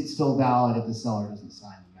 Is it still valid if the seller doesn't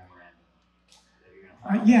sign the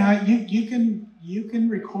memorandum? Yeah, you can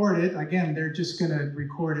record it. Again, they're just going to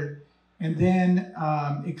record it. And then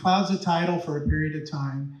it clouds the title for a period of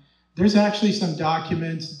time. There's actually some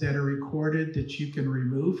documents that are recorded that you can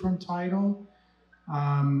remove from title.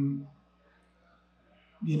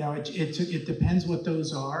 It depends what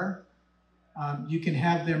those are. You can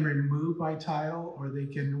have them removed by title, or they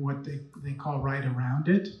can, what they call, write around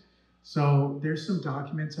it. So there's some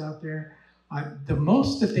documents out there. The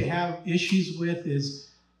most that they have issues with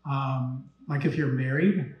is like if you're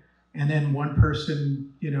married and then one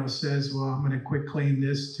person, says, well, I'm going to quit claim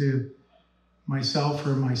this to myself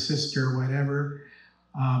or my sister or whatever.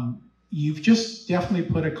 You've just definitely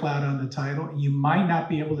put a cloud on the title. You might not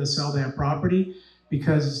be able to sell that property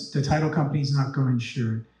because the title company's not going to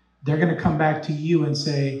insure it. They're going to come back to you and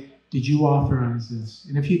say, did you authorize this?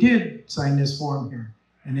 And if you did, sign this form here,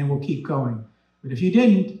 and then we'll keep going. But if you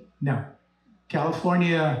didn't, no.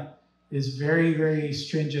 California is very, very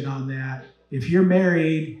stringent on that. If you're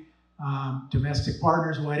married, domestic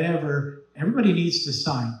partners, whatever, everybody needs to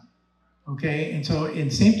sign, okay? And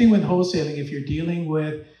same thing with wholesaling. If you're dealing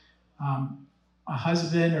with a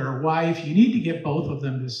husband or a wife, you need to get both of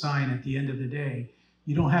them to sign at the end of the day.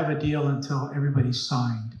 You don't have a deal until everybody's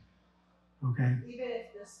signed, okay? Even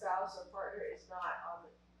if the spouse or partner is not on the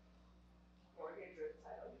mortgage or the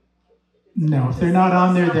title? No, if they're not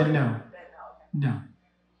on there, then no. No.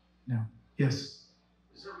 Yes?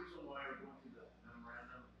 Is there a reason why we're going through the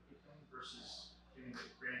memorandum versus getting the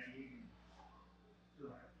grantee?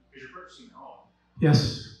 Because you're purchasing the home.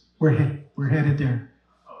 Yes, we're headed there.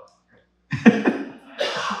 Oh, okay.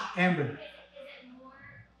 Amber. Is this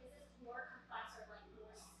more complex, or like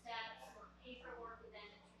more steps, more paperwork than a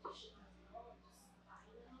traditional will, just buying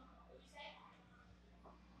them, would you say?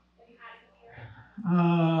 Have you had to compare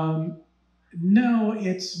it? No,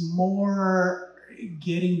 it's more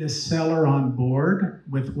getting the seller on board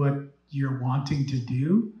with what you're wanting to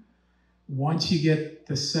do. Once you get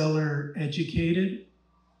the seller educated,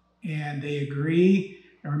 and they agree.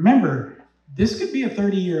 And remember, this could be a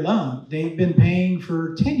 30-year loan. They've been paying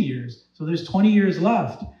for 10 years, so there's 20 years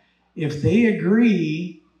left. If they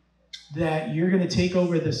agree that you're going to take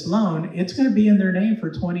over this loan, it's going to be in their name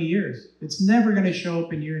for 20 years. It's never going to show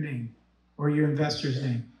up in your name or your investor's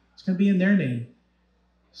name. It's going to be in their name.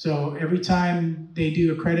 So every time they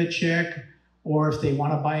do a credit check, or if they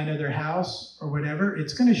want to buy another house or whatever,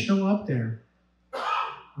 it's going to show up there.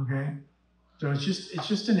 Okay? So it's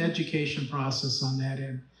just an education process on that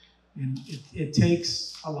end. And it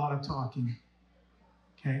takes a lot of talking.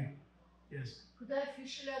 Okay? Yes? Could I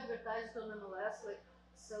officially advertise on MLS, like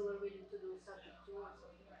seller willing to do subject to or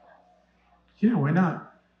something like that? Yeah, why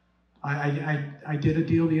not? I did a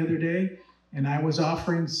deal the other day, and I was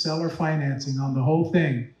offering seller financing on the whole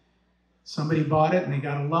thing. Somebody bought it and they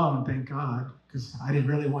got a loan, thank God, because I didn't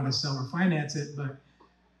really want to seller finance it, but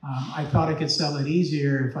I thought I could sell it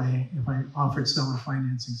easier if I offered seller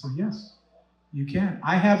financing. So yes, you can.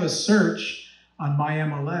 I have a search on my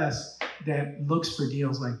MLS that looks for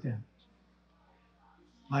deals like that.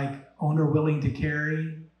 Like owner willing to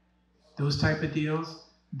carry, those type of deals,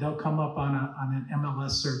 they'll come up on an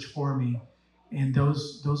MLS search for me. And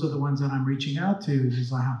those are the ones that I'm reaching out to.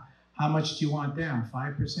 Is like, how much do you want down?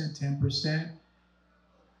 5%, 10%?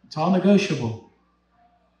 It's all negotiable.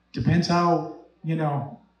 Depends how,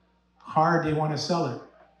 hard they want to sell it.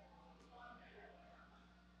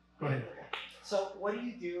 Go ahead. So what do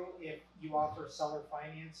you do if you offer seller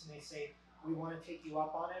finance and they say, we want to take you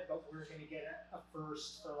up on it, but we're going to get a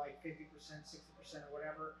first for like 50%, 60% or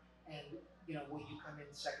whatever, and will you come in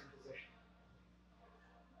second position?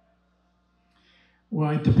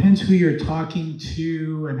 Well, it depends who you're talking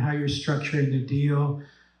to and how you're structuring the deal.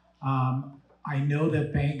 I know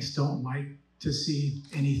that banks don't like to see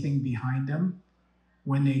anything behind them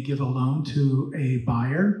when they give a loan to a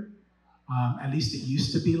buyer. At least it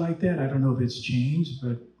used to be like that. I don't know if it's changed,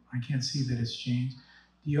 but I can't see that it's changed.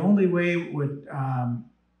 The only way it would kind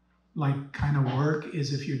of work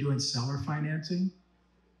is if you're doing seller financing.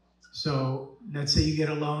 So let's say you get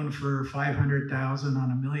a loan for $500,000 on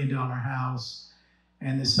 $1 million house,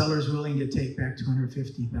 and the seller's willing to take back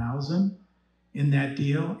 $250,000 in that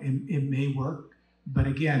deal, and it may work. But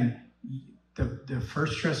again, the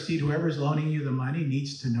first trustee, whoever's loaning you the money,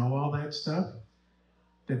 needs to know all that stuff,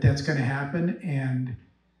 that's going to happen. And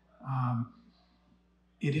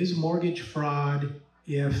it is mortgage fraud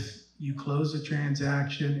if you close a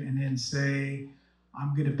transaction and then say,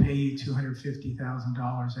 I'm going to pay you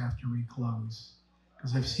 $250,000 after we close,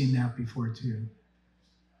 because I've seen that before too.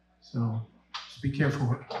 So just be careful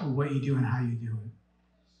what you do and how you do it.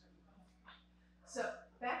 So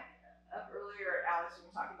back up earlier, Alex, when you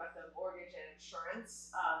were talking about the mortgage and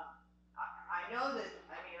insurance, I know that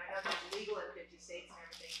it's legal in 50 states and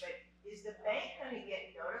everything, but is the bank going to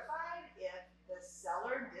get notified if the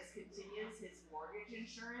seller discontinues his mortgage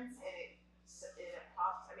insurance and it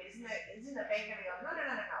pops? I mean, isn't the bank going to go, no,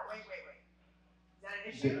 wait. Is that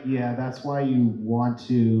an issue? Yeah, that's why you want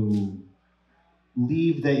to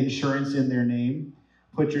leave the insurance in their name,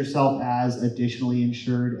 put yourself as additionally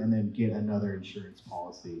insured, and then get another insurance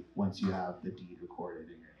policy once you have the deed recorded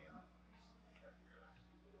in your name.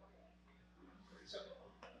 So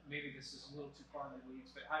maybe this is a little too far in the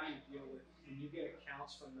weeds, but how do you deal with when you get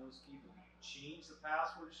accounts from those people? Change the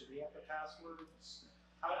password? Should they have the passwords?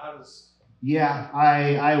 How does? Yeah,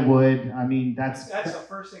 I would. I mean, that's the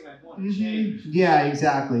first thing I'd want to change. Yeah,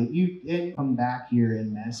 exactly. You come back here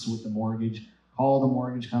and mess with the mortgage. Call the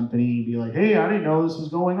mortgage company, be like, hey, I didn't know this was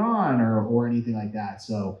going on, or anything like that.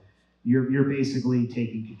 So you're basically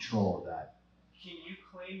taking control of that. Can you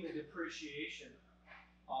claim the depreciation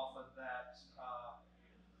off of that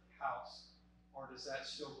house, or does that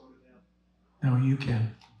still go to them? No, you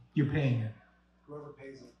can. You're paying it. Whoever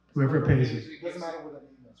pays it. Whoever pays it. Doesn't matter what that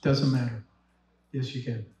means. Doesn't matter. Yes, you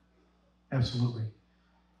can. Absolutely.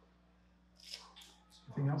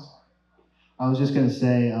 Anything else? I was just going to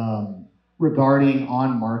say, regarding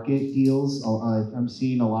on-market deals, I'm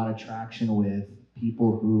seeing a lot of traction with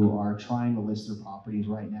people who are trying to list their properties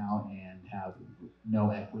right now and have no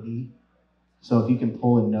equity. So if you can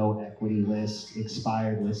pull a no equity list,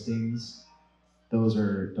 expired listings, those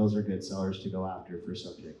are good sellers to go after for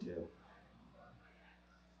subject to.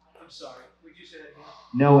 I'm sorry, would you say that again?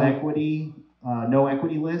 No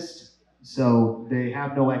equity list. So they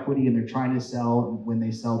have no equity and they're trying to sell. When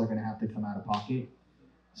they sell, they're going to have to come out of pocket.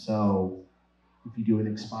 So if you do an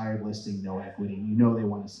expired listing, no equity, they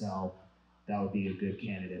want to sell, that would be a good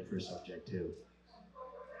candidate for subject to.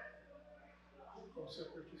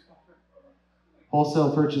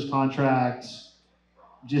 Wholesale purchase contract,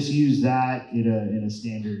 just use that in a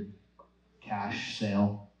standard cash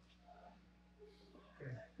sale.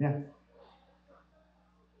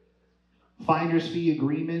 Finder's fee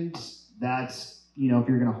agreement, that's, if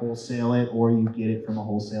you're gonna wholesale it or you get it from a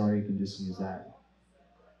wholesaler, you can just use that.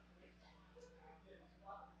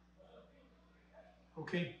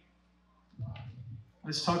 Okay.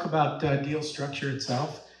 Let's talk about deal structure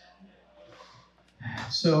itself.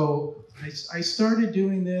 So I started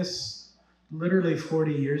doing this literally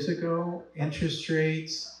 40 years ago. Interest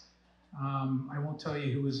rates, I won't tell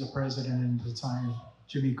you who was the president at the time,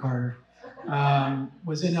 Jimmy Carter,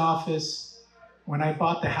 was in office. When I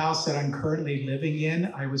bought the house that I'm currently living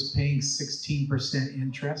in, I was paying 16%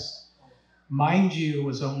 interest. Mind you, it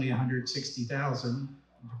was only $160,000.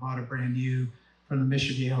 I bought a brand new from the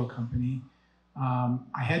Mission Viejo company.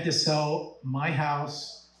 I had to sell my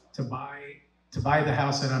house to buy the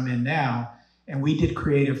house that I'm in now, and we did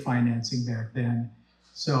creative financing back then.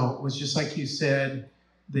 So it was just like you said,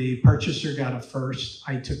 the purchaser got a first,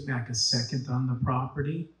 I took back a second on the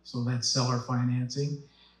property, so that's seller financing.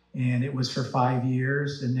 And it was for 5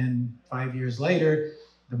 years, and then 5 years later,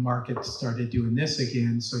 the market started doing this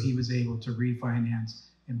again, so he was able to refinance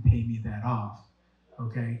and pay me that off,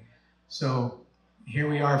 okay? So here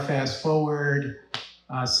we are, fast forward,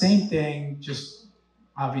 same thing, just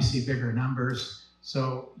obviously bigger numbers.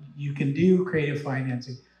 So you can do creative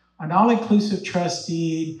financing. An all-inclusive trust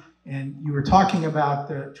deed, and you were talking about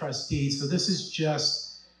the trust deed, so this is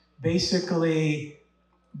just basically,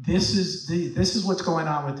 this is what's going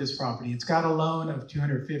on with this property. It's got a loan of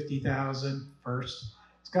 $250,000 first.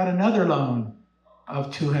 It's got another loan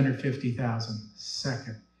of $250,000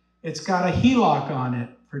 second. It's got a HELOC on it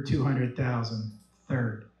for $200,000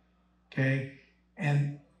 third. Okay,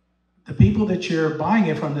 and the people that you're buying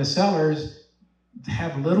it from, the sellers,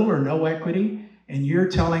 have little or no equity, and you're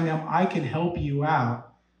telling them, I can help you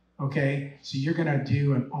out. Okay, so you're gonna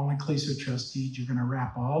do an all-inclusive trust deed. You're gonna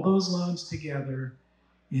wrap all those loans together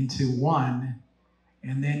into one,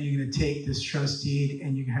 and then you're gonna take this trust deed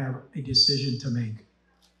and you have a decision to make.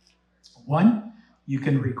 One, you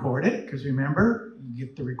can record it, because remember,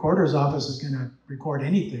 the recorder's office is gonna record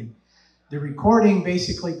anything. The recording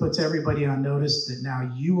basically puts everybody on notice that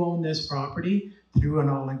now you own this property through an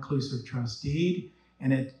all-inclusive trust deed,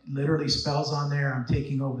 and it literally spells on there, I'm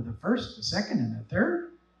taking over the first, the second, and the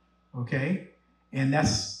third, okay? And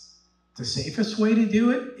that's the safest way to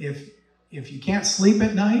do it. If you can't sleep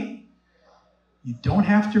at night, you don't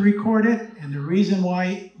have to record it. And the reason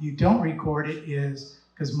why you don't record it is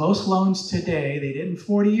because most loans today, they didn't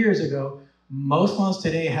 40 years ago, most loans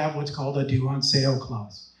today have what's called a due on sale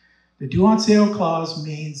clause. The due on sale clause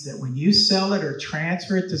means that when you sell it or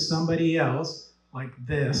transfer it to somebody else, like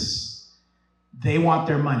this, they want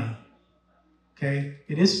their money, okay?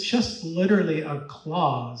 It is just literally a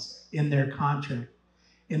clause in their contract.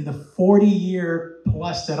 In the 40-year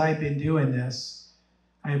plus that I've been doing this,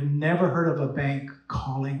 I have never heard of a bank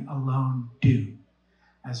calling a loan due.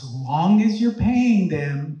 As long as you're paying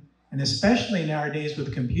them, and especially nowadays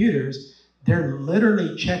with computers, they're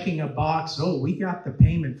literally checking a box, oh, we got the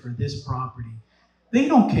payment for this property. They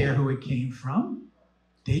don't care who it came from.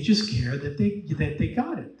 They just care that they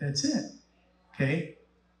got it. That's it, okay?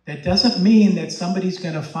 That doesn't mean that somebody's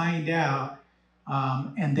gonna find out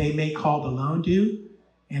and they may call the loan due.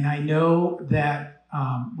 And I know that,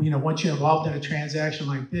 once you're involved in a transaction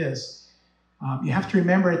like this, you have to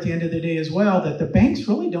remember at the end of the day as well that the banks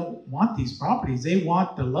really don't want these properties. They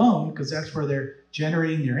want the loan because that's where they're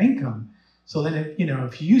generating their income. So then,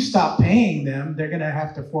 if you stop paying them, they're going to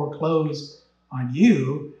have to foreclose on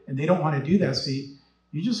you, and they don't want to do that. So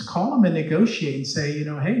you just call them and negotiate and say,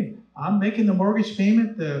 hey, I'm making the mortgage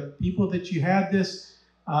payment. The people that you had this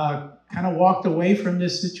kind of walked away from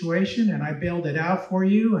this situation, and I bailed it out for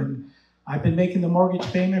you, and I've been making the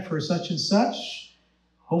mortgage payment for such and such.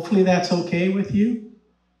 Hopefully that's okay with you.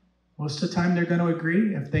 Most of the time they're going to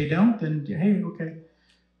agree. If they don't, then hey, okay,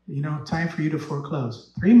 time for you to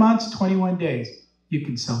foreclose. 3 months, 21 days, you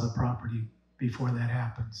can sell the property before that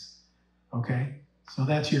happens, okay? So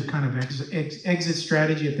that's your kind of exit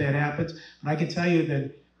strategy if that happens. But I can tell you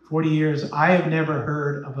that 40 years, I have never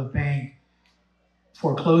heard of a bank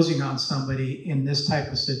foreclosing on somebody in this type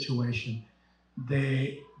of situation.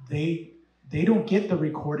 They don't get the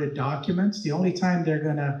recorded documents. The only time they're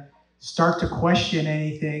gonna start to question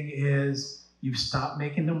anything is you've stopped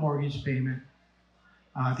making the mortgage payment.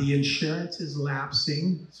 The insurance is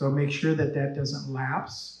lapsing, so make sure that doesn't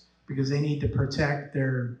lapse because they need to protect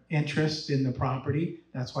their interest in the property.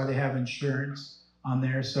 That's why they have insurance on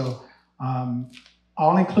there. So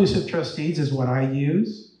all-inclusive trust deeds is what I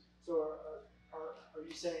use. So are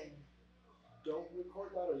you saying don't record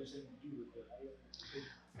that, or are you saying do record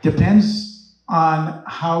that? Depends on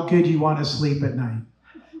how good you want to sleep at night.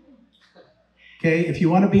 Okay, if you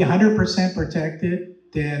want to be 100% protected,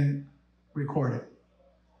 then record it.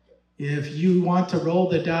 If you want to roll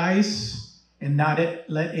the dice and not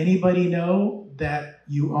let anybody know that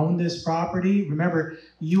you own this property, remember,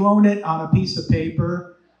 you own it on a piece of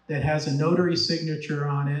paper that has a notary signature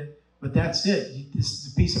on it, but that's it. This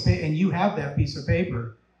is a piece of paper, and you have that piece of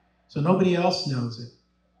paper, so nobody else knows it.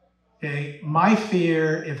 Okay, my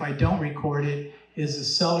fear, if I don't record it, is the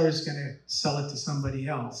seller is going to sell it to somebody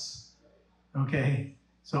else. Okay,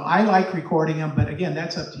 so I like recording them, but again,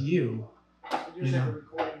 that's up to you. Usually the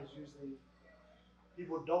recording is usually,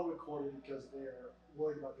 people don't record it because they're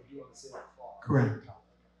worried about the due on sale clause. Correct.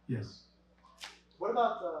 Yes. What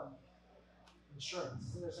about insurance?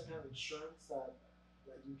 Isn't there some kind of insurance that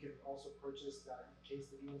you can also purchase that in case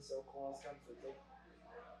the due on sale clause comes to take?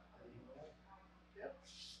 Yep.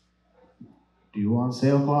 Due on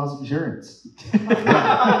sale clause insurance.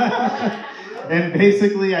 And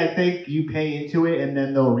basically, I think you pay into it, and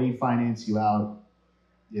then they'll refinance you out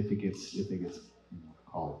if it gets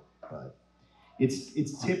called. But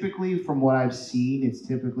it's typically, from what I've seen, it's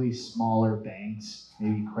typically smaller banks,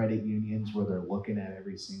 maybe credit unions, where they're looking at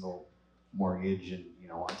every single mortgage and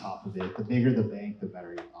on top of it. The bigger the bank, the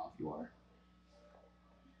better off you are.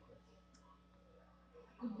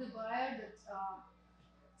 Could the buyer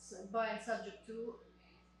that buying subject to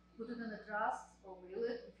put it in a trust or will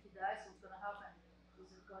it? If he dies, what's going to happen?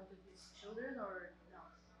 Is it going to his children or no?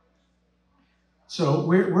 So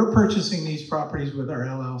we're purchasing these properties with our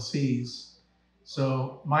LLCs.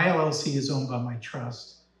 So my LLC is owned by my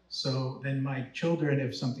trust. So then my children,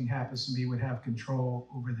 if something happens to me, would have control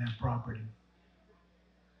over that property.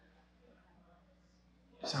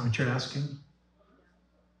 Is that what you're asking?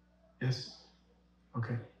 Yes?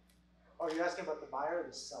 Okay. Oh, you're asking about the buyer or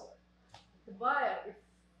the seller? The buyer,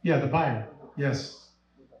 Yeah, the buyer. Yes.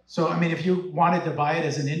 So, I mean, if you wanted to buy it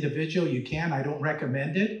as an individual, you can. I don't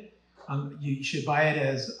recommend it. You should buy it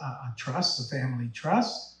as a trust, a family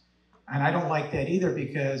trust. And I don't like that either,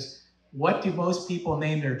 because what do most people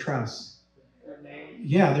name their trust? Their name.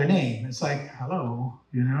 Yeah, their name. It's like, hello,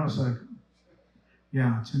 it's like,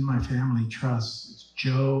 yeah, it's in my family trust. It's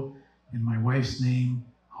Joe and my wife's name,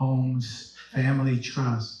 Homs, family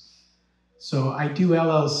trust. So I do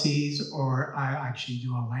LLCs, or I actually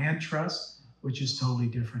do a land trust, which is totally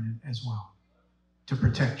different as well, to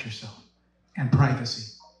protect yourself and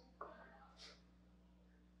privacy.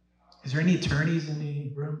 Is there any attorneys in the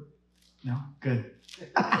room? No? Good.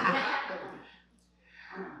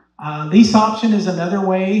 Lease option is another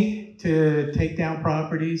way to take down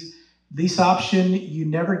properties. Lease option, you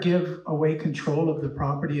never give away control of the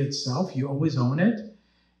property itself. You always own it.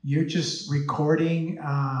 You're just recording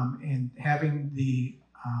and having the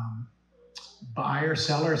buyer,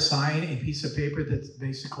 seller sign a piece of paper that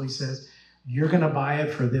basically says, you're going to buy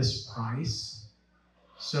it for this price.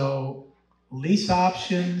 So lease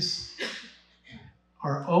options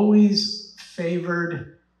are always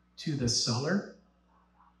favored to the seller.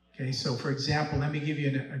 Okay, so for example, let me give you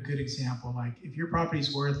a good example. Like if your property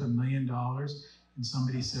is worth $1 million and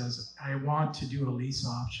somebody says, I want to do a lease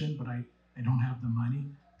option, but I don't have the money.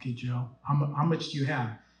 Okay, Joe, how much do you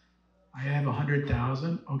have? I have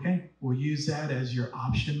 100,000. Okay, we'll use that as your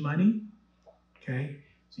option money. Okay,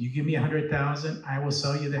 so you give me 100,000, I will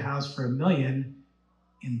sell you the house for $1 million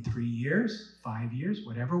in 3 years, 5 years,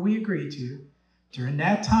 whatever we agree to. During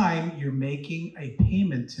that time, you're making a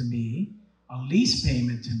payment to me, a lease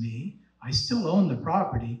payment to me. I still own the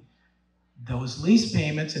property. Those lease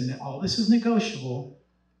payments, and all this is negotiable,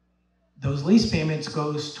 those lease payments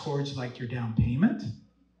goes towards like your down payment,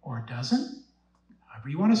 or it doesn't. However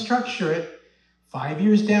you want to structure it. 5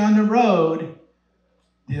 years down the road,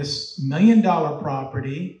 this $1 million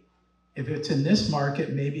property, if it's in this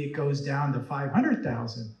market, maybe it goes down to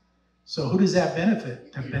 500,000. So who does that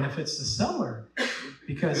benefit? That benefits the seller.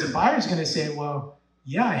 Because the buyer's going to say, well,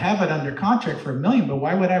 yeah, I have it under contract for $1 million, but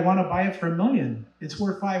why would I want to buy it for $1 million? It's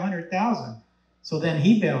worth 500,000. So then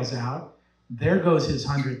he bails out. There goes his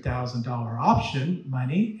 $100,000 option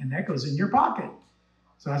money, and that goes in your pocket.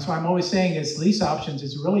 So that's why I'm always saying is lease options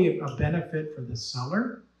is really a benefit for the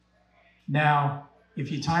seller. Now,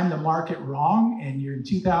 if you time the market wrong and you're in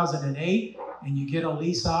 2008 and you get a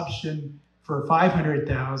lease option for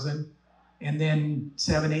 500,000, and then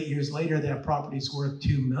 7-8 years later that property's worth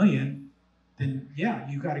 $2 million, then yeah,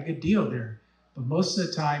 you got a good deal there. But most of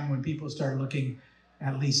the time when people start looking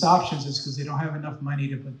at lease options, it's because they don't have enough money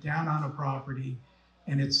to put down on a property,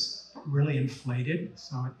 and it's really inflated,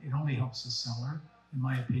 so it only helps the seller, in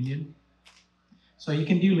my opinion. So you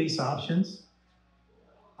can do lease options.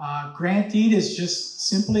 Grant deed is just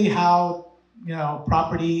simply how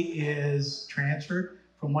property is transferred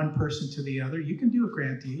from one person to the other, you can do a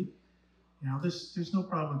grant deed. You know, there's no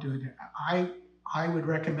problem doing it. I would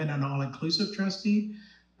recommend an all-inclusive trust deed,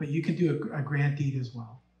 but you can do a grant deed as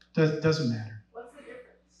well. Doesn't matter. What's the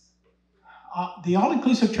difference? The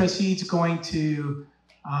all-inclusive trust deed is going to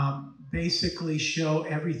basically show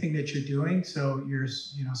everything that you're doing. So you're,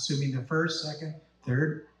 you know, assuming the first, second,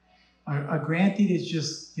 third. A grant deed is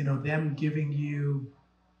just, you know, them giving you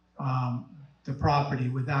the property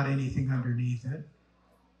without anything underneath it.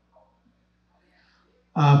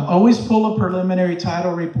 Always pull a preliminary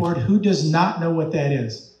title report. Who does not know what that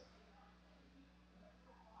is?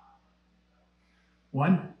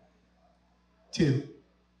 One, two.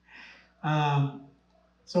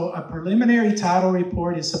 So a preliminary title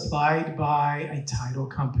report is supplied by a title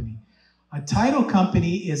company. A title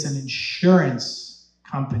company is an insurance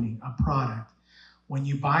company, a product. When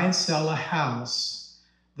you buy and sell a house,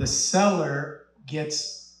 the seller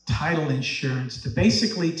gets title insurance to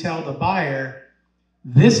basically tell the buyer,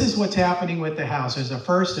 this is what's happening with the house. There's a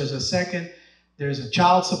first, there's a second, there's a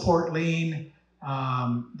child support lien,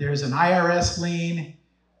 there's an IRS lien.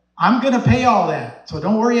 I'm going to pay all that, so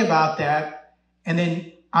don't worry about that. And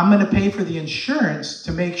then I'm going to pay for the insurance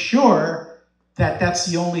to make sure that that's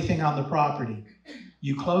the only thing on the property.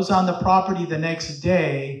 You close on the property the next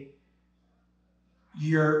day,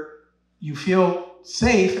 you feel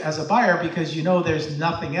safe as a buyer because you know there's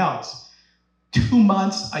nothing else. 2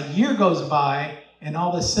 months, a year goes by, and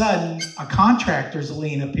all of a sudden a contractor's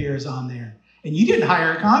lien appears on there. And you didn't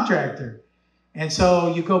hire a contractor. And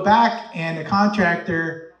so you go back and the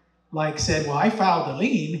contractor like said, well, I filed a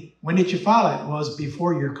lien. When did you file it? Well, it was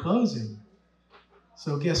before your closing.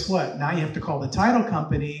 So guess what? Now you have to call the title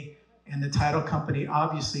company, and the title company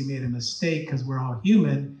obviously made a mistake because we're all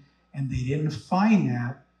human, and they didn't find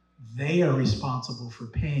that. They are responsible for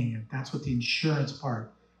paying it. That's what the insurance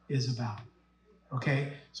part is about.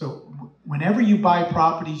 Okay? So whenever you buy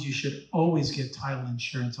properties, you should always get title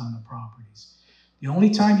insurance on the properties. The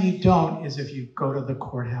only time you don't is if you go to the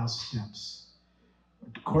courthouse steps.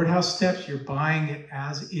 The courthouse steps, you're buying it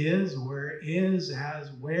as is, where it is,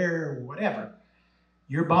 as where, whatever.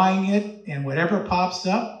 You're buying it, and whatever pops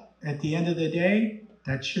up at the end of the day,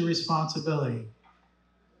 that's your responsibility.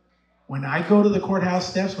 When I go to the courthouse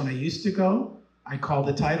steps, when I used to go, I call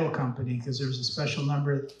the title company because there's a special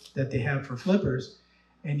number that they have for flippers.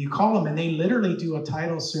 And you call them, and they literally do a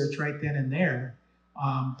title search right then and there.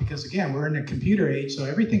 Because again, we're in a computer age, so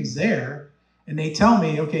everything's there. And they tell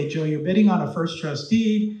me, okay, Joe, you're bidding on a first trust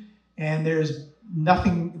deed, and there's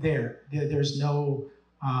nothing there. There's no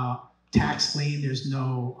tax lien, there's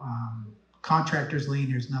no contractor's lien,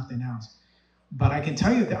 there's nothing else. But I can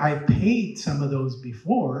tell you that I've paid some of those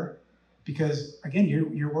before because, again,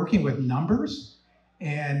 you're working with numbers,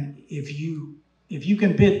 and if you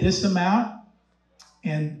can bid this amount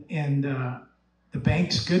and the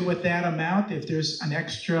bank's good with that amount, if there's an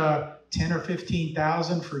extra 10 or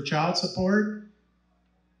 15,000 for child support,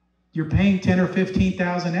 you're paying 10 or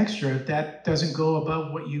 15,000 extra. If that doesn't go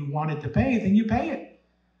above what you wanted to pay, then you pay it.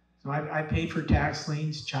 So I paid for tax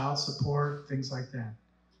liens, child support, things like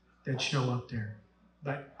that show up there.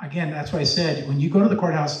 But again, that's why I said, when you go to the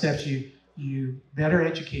courthouse steps, you better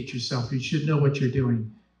educate yourself. You should know what you're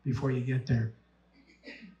doing before you get there.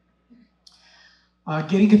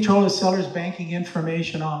 Getting control of seller's banking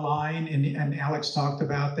information online, and Alex talked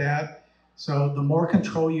about that. So the more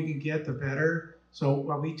control you can get, the better.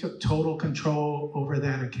 So we took total control over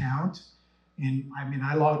that account. And I mean,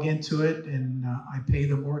 I log into it and I pay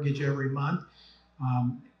the mortgage every month.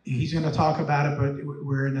 He's going to talk about it, but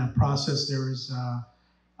we're in a process.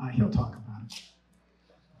 He'll talk about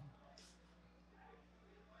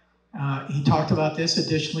it. He talked about this,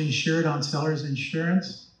 additionally insured on seller's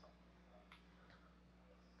insurance.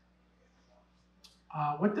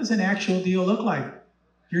 What does an actual deal look like?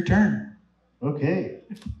 Your turn. Okay.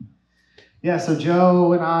 Yeah, so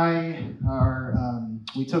Joe and I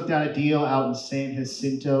we took down a deal out in San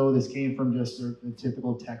Jacinto. This came from just a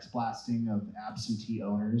typical text blasting of absentee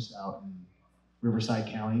owners out in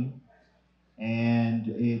Riverside County. And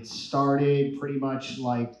it started pretty much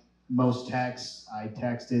like most texts. I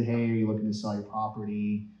texted, hey, are you looking to sell your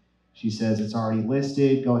property? She says it's already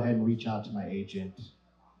listed. Go ahead and reach out to my agent.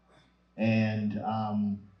 And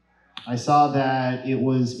I saw that it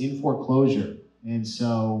was in foreclosure. And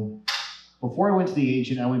so before I went to the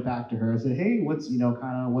agent, I went back to her. I said, hey, what's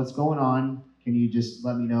going on? Can you just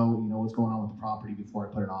let me know, what's going on with the property before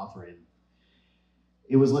I put an offer in?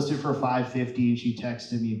 It was listed for $550, and she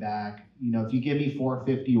texted me back, if you give me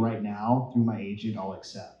 $450 right now through my agent, I'll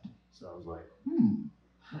accept. So I was like,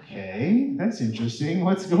 okay, that's interesting.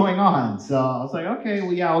 What's going on? So I was like, okay,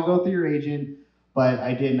 well, yeah, I'll go through your agent. But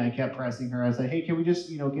I didn't. I kept pressing her. I was like, hey, can we just,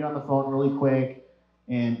 get on the phone really quick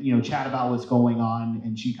and, chat about what's going on?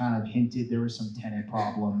 And she kind of hinted there were some tenant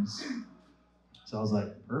problems. So I was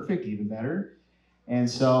like, perfect, even better. And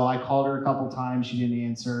so I called her a couple times. She didn't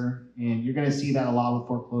answer. And you're going to see that a lot with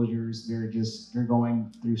foreclosures. They're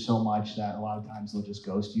going through so much that a lot of times they'll just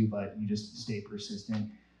ghost you, but you just stay persistent.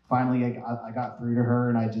 Finally, I got through to her,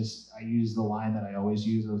 and I used the line that I always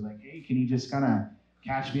use. I was like, hey, can you just kind of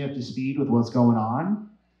catch me up to speed with what's going on?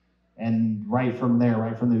 And right from there,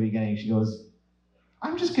 right from the beginning, she goes,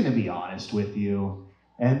 I'm just going to be honest with you.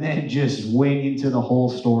 And then just went into the whole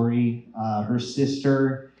story. Her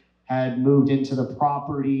sister had moved into the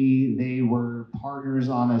property. They were partners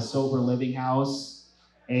on a sober living house,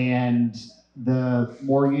 and the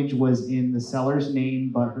mortgage was in the seller's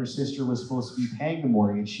name, but her sister was supposed to be paying the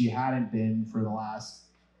mortgage. She hadn't been for the last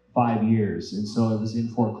 5 years, and so it was in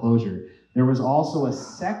foreclosure. There was also a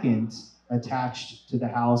second attached to the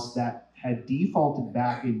house that had defaulted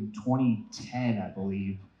back in 2010, I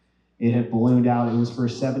believe. It had ballooned out. It was for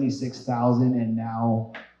 $76,000, and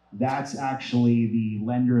now that's actually the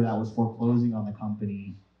lender that was foreclosing on the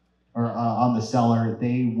company, or on the seller.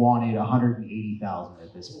 They wanted $180,000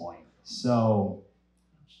 at this point. So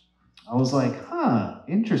I was like,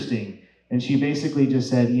 interesting. And she basically just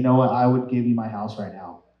said, you know what, I would give you my house right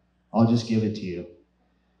now. I'll just give it to you.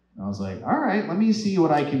 And I was like, all right, let me see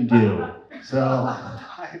what I can do. So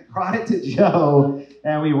I brought it to Joe,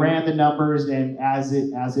 and we ran the numbers, and as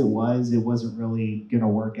it wasn't really gonna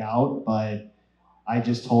work out, but I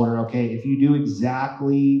just told her, okay, if you do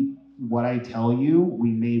exactly what I tell you,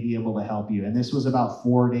 we may be able to help you. And this was about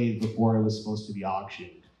 4 days before it was supposed to be auctioned.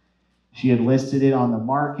 She had listed it on the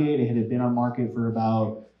market. It had been on market for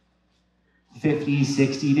about 50,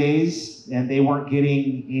 60 days, and they weren't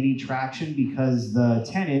getting any traction because the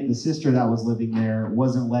tenant, the sister that was living there,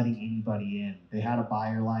 wasn't letting anybody in. They had a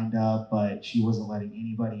buyer lined up, but she wasn't letting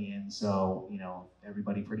anybody in. So,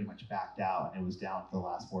 everybody pretty much backed out, and it was down to the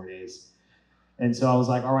last 4 days. And so I was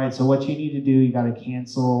like, all right, so what you need to do, you got to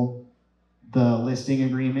cancel the listing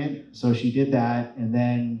agreement. So she did that, and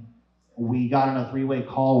then we got on a 3-way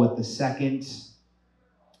call with the second,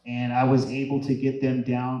 and I was able to get them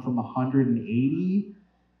down from 180.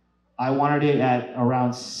 I wanted it at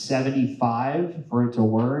around 75 for it to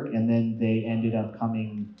work, and then they ended up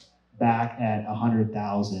coming back at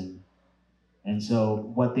 100,000. And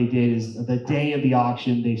so what they did is the day of the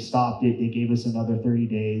auction, they stopped it. They gave us another 30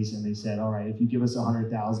 days, and they said, all right, if you give us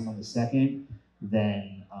 100,000 on the second,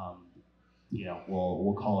 then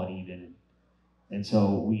we'll call it even. And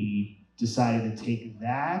so we decided to take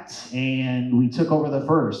that, and we took over the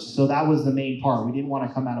first. So that was the main part. We didn't want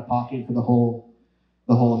to come out of pocket for the whole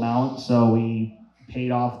amount. So we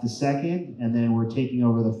paid off the second, and then we're taking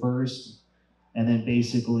over the first. And then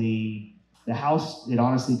basically the house, it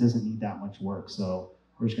honestly doesn't need that much work. So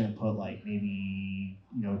we're just going to put like maybe,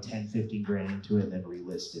 10, 15 grand into it and then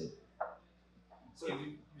relist it. So you're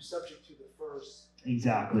subject to the first.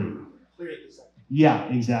 Exactly. Clear the second. Yeah,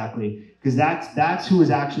 exactly. Because that's who was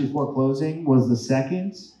actually foreclosing, was the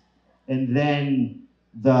second. And then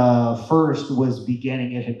the first was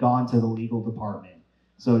beginning, it had gone to the legal department.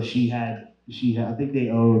 So she had I think they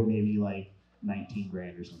owed maybe like 19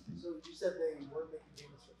 grand or something. So you said they weren't making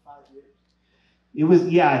payments for 5 years? It was,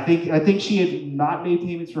 yeah, I think she had not made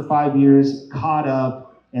payments for 5 years, caught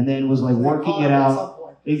up, and then was like working it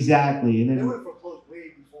out. Exactly. And then they would have foreclosed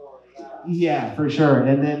way before that. Yeah, for sure.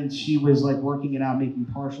 And then she was like working it out, making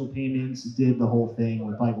partial payments, did the whole thing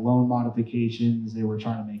with like loan modifications. They were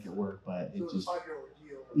trying to make it work, but it just.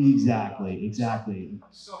 Exactly.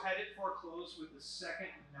 So had it foreclosed, would the second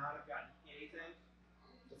not have gotten anything?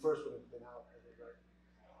 The first would have been out, I think, right?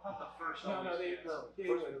 Not the first. No, The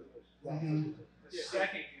first would have been. The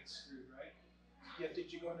second gets screwed, right? Yeah,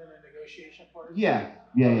 did you go into the negotiation part? Yeah.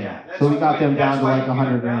 That's So we why got them down to why like you get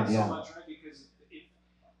 100 them down grand, yeah. So much, right? Because if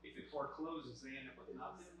it forecloses, they end up with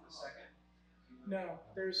nothing in the second. No,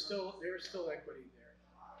 there was still equity there.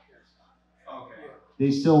 Yes. Okay.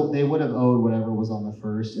 Yeah. They would have owed whatever was on the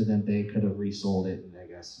first, and then they could have resold it and I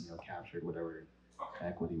guess, captured whatever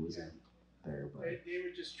equity was in there. But They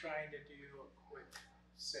were just trying to do a quick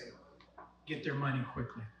sale, get their money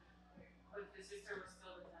quickly. But the sister was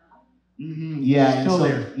still the tenant? Mm-hmm. Yeah, Still so,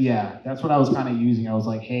 there. Yeah, that's what I was kind of using. I was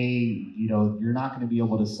like, hey, you're not going to be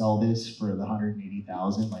able to sell this for the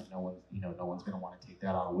 180,000. Like, no one's going to want to take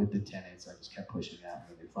that on with the tenants. I just kept pushing that,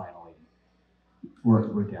 and they finally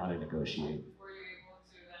we're down to negotiate. Were you able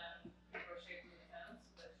to negotiate with the tenants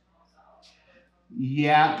so that you won't sell?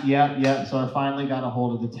 Yeah. So I finally got a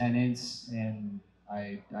hold of the tenants, and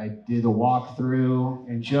I did the walkthrough,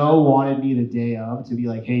 and Joe wanted me the day of to be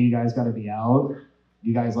like, hey, you guys got to be out.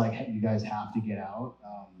 You guys have to get out.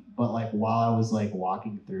 But like while I was like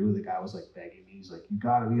walking through, the guy was like begging me. He's like, you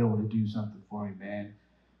got to be able to do something for me, man.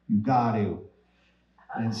 You got to.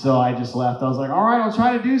 And so I just left. I was like, all right, I'll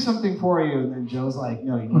try to do something for you. And then Joe's like,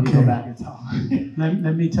 no, you need to go back and tell him.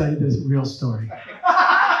 Let me tell you this real story. You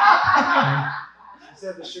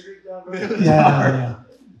said the sugar down. Yeah.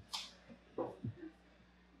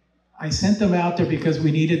 I sent them out there because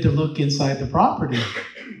we needed to look inside the property.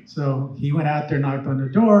 So he went out there, knocked on the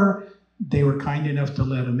door. They were kind enough to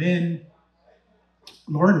let him in.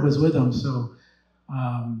 Norton was with him, so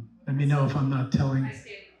let me know if I'm not telling. I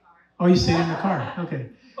stayed in the car. Oh, you stayed in the car. Okay.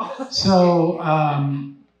 So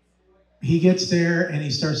he gets there and he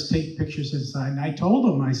starts to take pictures inside. And I told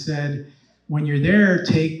him, I said, when you're there,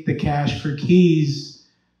 take the cash for keys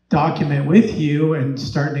document with you and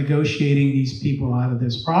start negotiating these people out of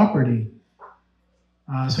this property.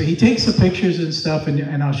 So he takes the pictures and stuff,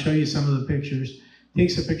 and I'll show you some of the pictures.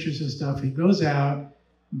 Takes the pictures and stuff. He goes out.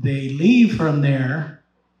 They leave from there,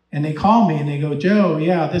 and they call me and they go, Joe,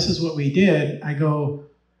 yeah, this is what we did. I go,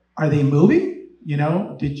 are they moving? You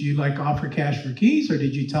know, did you like offer cash for keys, or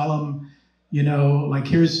did you tell them, you know, like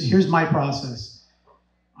here's my process.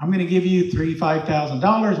 I'm going to give you $3,000,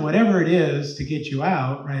 $5,000, whatever it is, to get you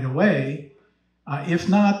out right away. If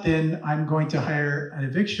not, then I'm going to hire an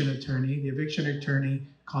eviction attorney. The eviction attorney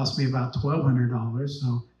cost me about $1,200,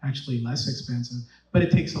 so actually less expensive, but it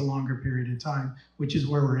takes a longer period of time, which is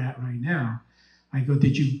where we're at right now. I go,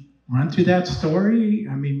 did you run through that story?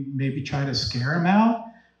 I mean, maybe try to scare him out.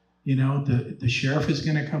 You know, the sheriff is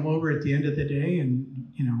going to come over at the end of the day and,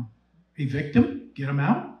 you know, evict him, get him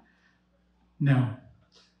out? No.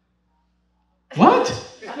 What?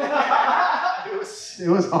 It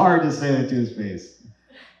was hard to say that to his face.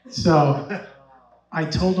 So I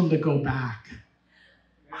told him to go back.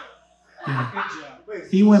 Yeah. Good job.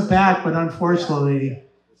 He went back, but unfortunately,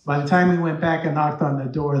 by the time he went back and knocked on the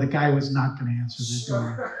door, the guy was not going to answer the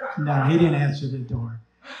door. No, he didn't answer the door.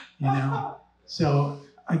 You know? So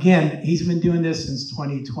again, he's been doing this since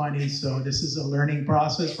 2020, so this is a learning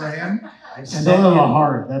process for him. I still have a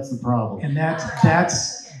heart. That's the problem. And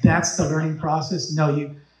that's the learning process. No,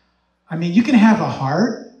 you can have a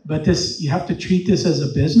heart, but you have to treat this as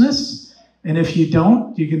a business. And if you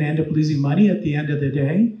don't, you're going to end up losing money at the end of the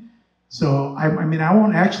day. So, I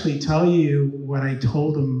won't actually tell you what I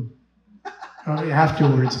told him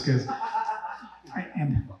afterwards, because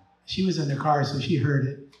and she was in the car, so she heard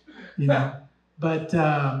it, you know. But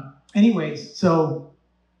anyways, so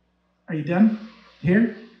are you done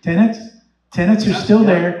here? Tenants? Tenants are still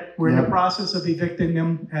there. We're in the process of evicting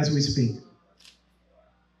them as we speak.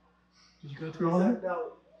 Did you go through all that?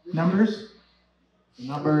 Numbers?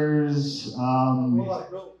 Numbers. Hold on,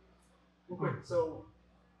 real quick. So,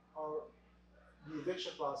 the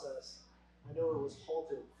eviction process, I know it was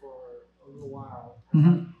halted for a little while.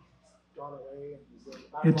 Mm-hmm. Gone away, and the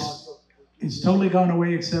backlog. It's totally gone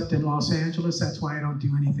away except in Los Angeles. That's why I don't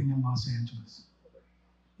do anything in Los Angeles.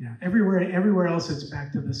 Yeah, everywhere else it's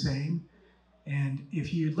back to the same. And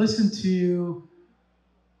if you listen to,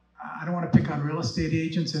 I don't want to pick on real estate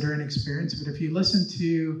agents that are inexperienced, but if you listen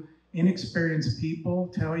to inexperienced people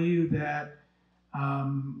tell you that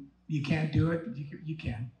you can't do it, you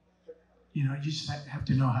can. You know, you just have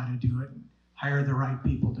to know how to do it. Hire the right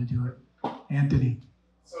people to do it. Anthony.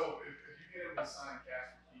 So if you get them to sign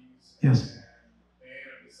cash for keys, Yes. and they end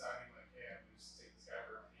up deciding like, hey, I'm just take this guy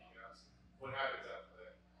for a fee, what happens after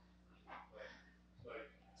that? Like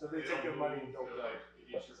So they take your money and don't like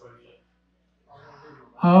get your money.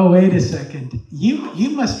 Oh, wait a second. You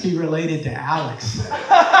must be related to Alex.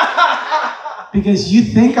 Because you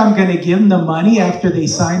think I'm going to give them the money after they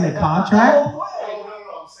sign the contract? Oh,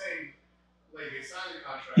 no, I'm saying, like, they sign the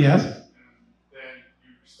contract. Yes. And then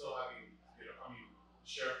you're still having,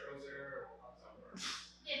 sheriff goes there, or how does that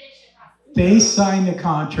work? They sign the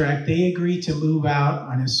contract. They agree to move out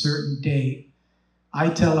on a certain date. I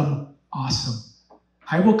tell them, awesome.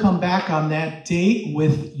 I will come back on that date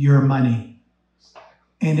with your money.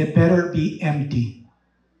 And it better be empty.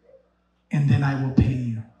 And then I will pay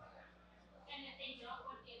you. And if they don't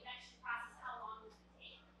want the eviction process, how long does it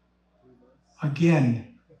take?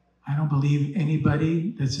 Again, I don't believe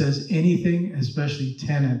anybody that says anything, especially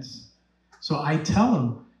tenants. So I tell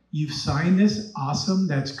them, you've signed this, awesome,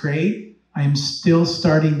 that's great. I am still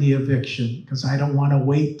starting the eviction because I don't want to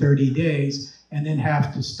wait 30 days and then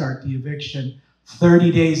have to start the eviction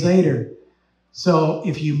 30 days later. So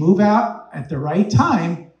if you move out at the right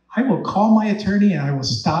time, I will call my attorney and I will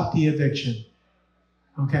stop the eviction.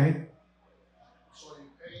 Okay? So are you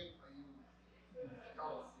paying,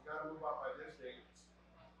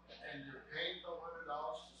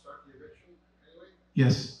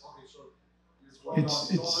 Yes. Okay,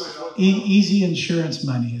 so It's easy insurance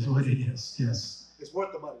money is what it is. Yes. It's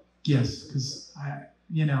worth the money. Yes, because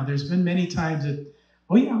there's been many times that,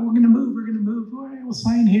 oh yeah, we're gonna move. All right, we'll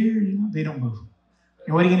sign here. They don't move.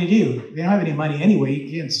 And what are you gonna do? They don't have any money anyway.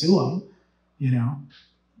 You can't sue them.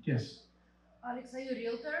 Yes. Alex, are you a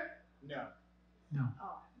realtor? No.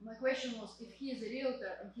 Oh, my question was, if he is a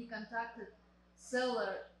realtor and he contacted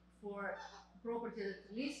seller for property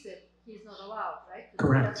that listed, he's not allowed, right?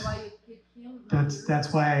 Correct. That's why you keep him.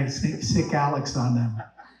 That's why I sick Alex on them.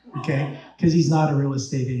 Okay, because he's not a real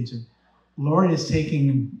estate agent. Lauren is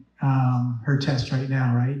taking her test right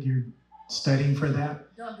now, right? You're studying for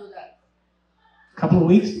that? Don't do that. Couple of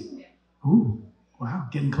weeks? Yeah. Ooh, wow,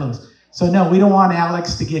 getting close. So no, we don't want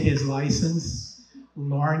Alex to get his license.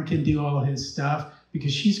 Lauren can do all his stuff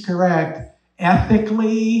because she's correct.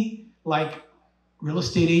 Ethically, like real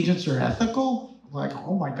estate agents are ethical. Like,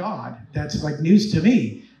 oh my God, that's like news to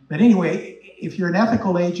me. But anyway, if you're an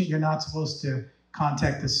ethical agent, you're not supposed to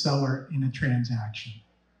contact the seller in a transaction.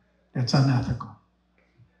 That's unethical.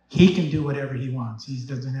 He can do whatever he wants. He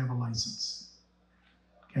doesn't have a license.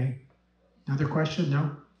 Okay? Another question?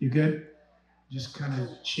 No? You good? Just kind of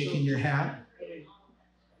shaking your hat?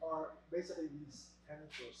 Are basically these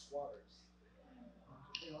tenants or squatters?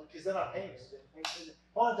 Because they're not paying.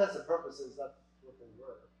 For all intents and purposes, that's what they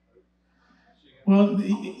were. Well,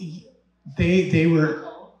 they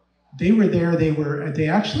were there. They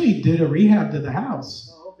actually did a rehab to the house.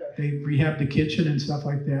 Oh, okay. They rehabbed the kitchen and stuff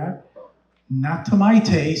like that. Not to my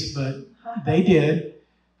taste, but they did.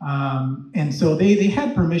 And so they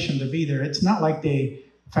had permission to be there. It's not like they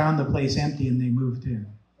found the place empty and they moved in.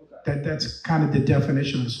 Okay. That's kind of the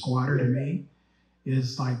definition of a squatter to me.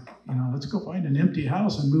 Is like, let's go find an empty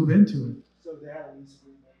house and move into it. So they had a lease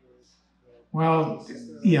agreement with. Well,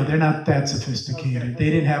 yeah, they're not that sophisticated.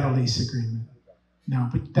 They didn't have a lease agreement. No,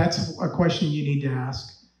 but that's a question you need to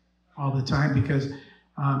ask all the time because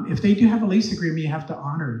if they do have a lease agreement, you have to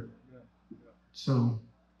honor it. So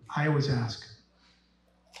I always ask.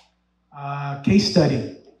 Case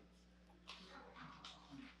study.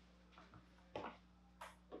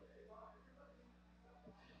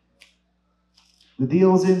 The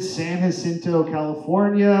deal's in San Jacinto,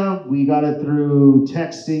 California. We got it through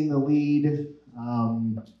texting the lead.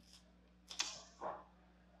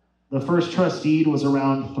 The first trust deed was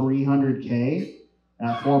around $300K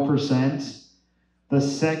at 4%. The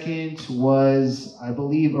second was, I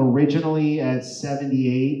believe, originally at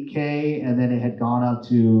 $78K, and then it had gone up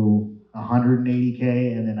to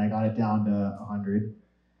 $180K, and then I got it down to $100.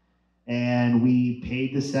 And we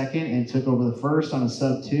paid the second and took over the first on a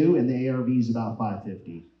sub 2, and the ARV is about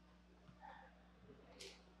 $550.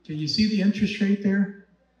 Can you see the interest rate there?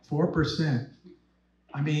 4%.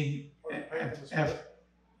 I mean,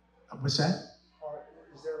 what's that?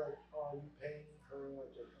 Is there are you paying her like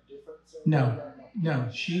a difference? No.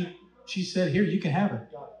 She said, here, you can have it.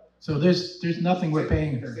 So there's nothing we're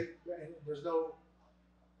paying her. There's no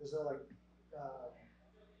like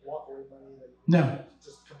walkaway money that. No.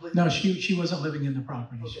 Just completely. No, she wasn't living in the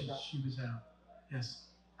property. She was out. Yes.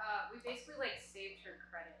 We basically saved her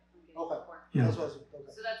credit from getting Okay. support. Yeah. That's what I was, okay.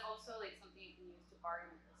 So that's also something you can use to bargain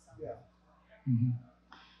with the seller. Yeah. Mm-hmm.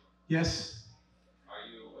 Yes.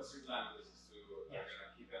 What's your plan with this? Are you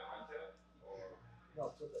gonna keep it rented or? No,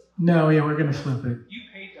 flip it. No, yeah, we're gonna flip it. You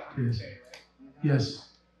paid the $100K, right? Yes.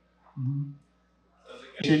 Mm-hmm.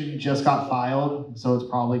 It just got filed, so it's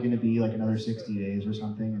probably going to be like another 60 days or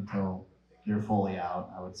something until they're fully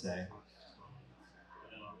out, I would say.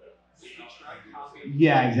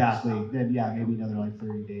 Yeah, exactly. Then yeah, maybe another like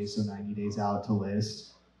 30 days, so 90 days out to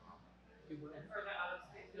list.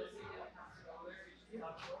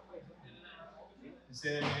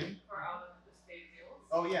 Say that again?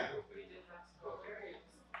 Oh, yeah.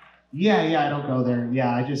 Yeah, I don't go there.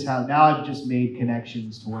 Yeah, I've just made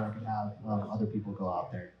connections to where I can have other people go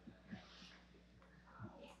out there.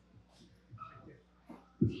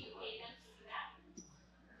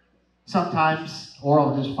 Sometimes, or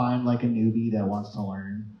I'll just find like a newbie that wants to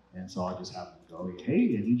learn, and so I'll just have them go,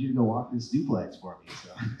 hey, I need you to go walk this duplex for me.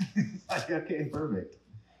 So it's like, okay, perfect.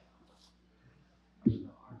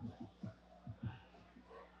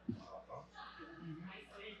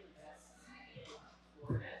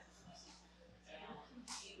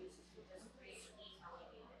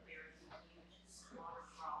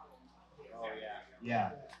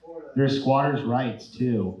 Yeah, there's squatters' rights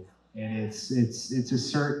too, and it's a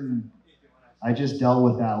certain. I just dealt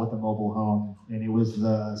with that with a mobile home, and it was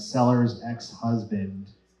the seller's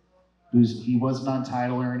ex-husband, he wasn't on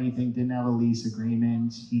title or anything, didn't have a lease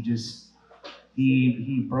agreement.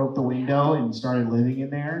 He broke the window and started living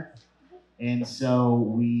in there, And so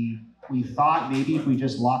we thought maybe if we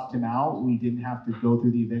just locked him out, we didn't have to go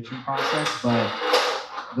through the eviction process. But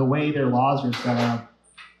the way their laws are set up,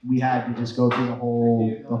 we had to just go through the whole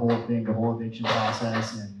thing, the whole eviction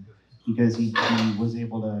process, and because he was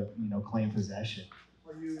able to, claim possession.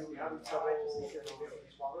 Are you having trouble getting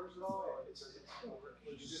swabbers at all, or you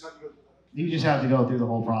just have to go through You just have to go through the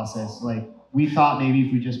whole process. Like, we thought maybe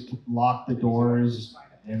if we just locked the doors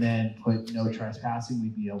and then put no trespassing,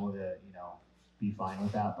 we'd be able to, be fine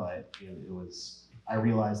with that. But it was, I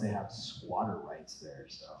realized they have squatter rights there,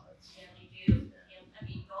 so that's. Yeah, they do. I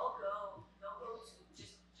mean, they'll go to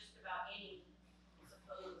just about any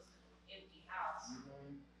supposed empty house,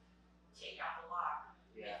 take out the lock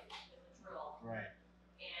with a drill, Right.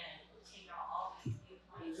 and take out all the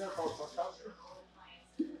appliances. Is that called trespassing?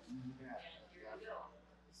 And here you go.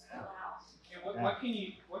 Sell the house. And what can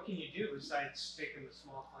you do besides taking the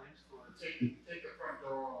small claims for it? Take the front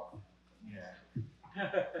door off. Yeah.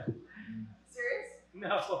 Serious?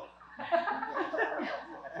 No.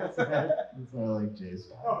 That's why I like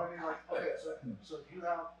Jason. No, I mean, like, okay, so if you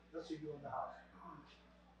have, let's say you own the house,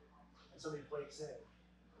 and somebody breaks in,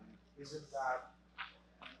 isn't that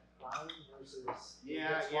crime versus?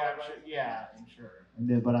 I'm sure. And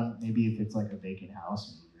then, but maybe if it's like a vacant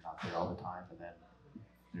house and you're not there all the time, and then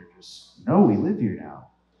they're just, no, we live here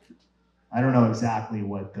now. I don't know exactly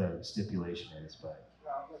what the stipulation is, but.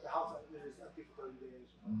 Like the house is empty for 30 days.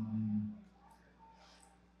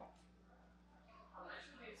 How much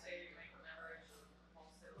would you say you make on average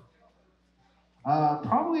wholesale?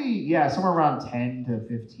 Probably, somewhere around 10 to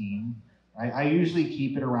 15. I usually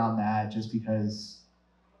keep it around that just because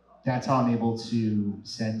that's how I'm able to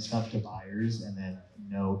send stuff to buyers and then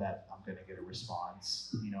know that I'm going to get a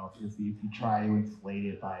response. If you try to inflate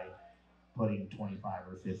it by putting 25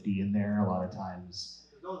 or 50 in there, a lot of times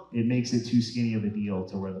it makes it too skinny of a deal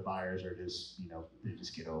to where the buyers are just, they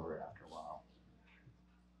just get over it after a while.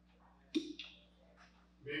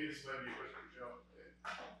 Maybe this might be a question for Joe.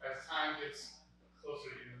 As time gets closer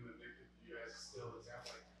to getting addicted, you guys still, it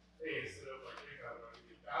sounds like, hey, instead of like, hey, I'm going to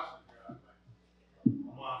get 1,000, you're at like a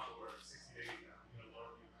month or 60 days now,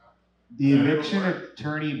 lower the amount. The eviction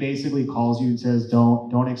attorney basically calls you and says,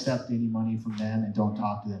 don't accept any money from them and don't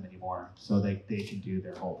talk to them anymore, so they can do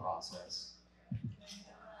their whole process.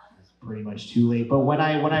 It's pretty much too late. But when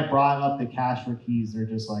I brought up the cash for keys, they're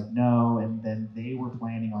just like, no, and then they were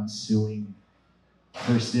planning on suing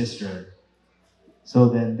her sister. So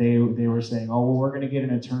then they were saying, oh, well, we're going to get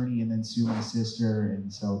an attorney and then sue my sister,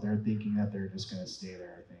 and so they're thinking that they're just going to stay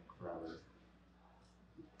there, I think, forever.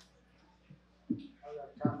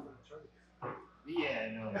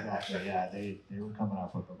 Yeah, no, exactly. Yeah, they were coming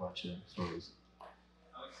up with a bunch of stories.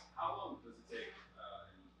 Alex, how long does it take in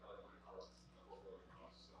Pellego for the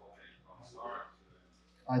whole thing from start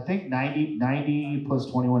to I think 90 plus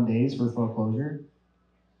 21 days for foreclosure.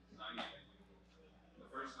 90? The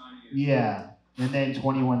first 90 is. Yeah, and then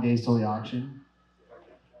 21 days till the auction.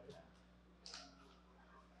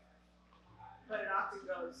 But it often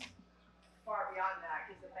goes far beyond that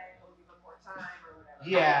because the bank will give them more time or whatever.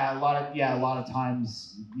 Yeah, a lot of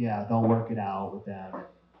times, they'll work it out with them,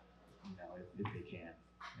 if they can.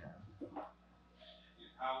 Yeah.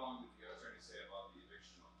 How long did the attorney say about the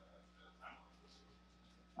eviction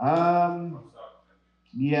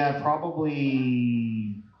timeline?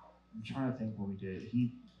 Probably. I'm trying to think what we did.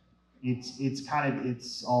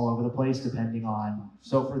 It's all over the place depending on.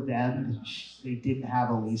 So for them, they didn't have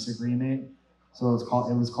a lease agreement, so it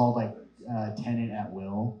was called like tenant at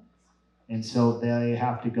will. And so they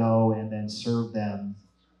have to go and then serve them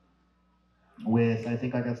with, I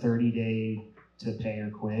think, like a 30-day to pay or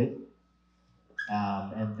quit.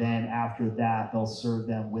 And then after that, they'll serve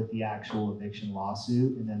them with the actual eviction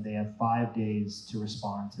lawsuit. And then they have 5 days to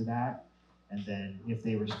respond to that. And then if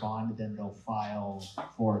they respond, then they'll file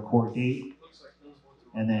for a court date.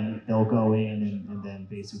 And then they'll go in and then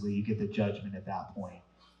basically you get the judgment at that point.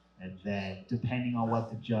 And then depending on what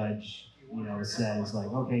the judge says, like,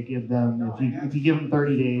 okay, give them, if you give them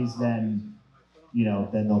 30 days, then,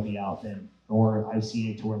 then they'll be out then. Or I've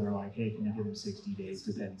seen it to where they're like, hey, can you give them 60 days,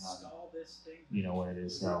 depending on, what it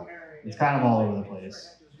is. So it's kind of all over the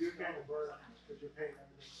place. You're paying the burden because you're paying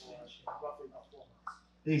everything for roughly about 4 months.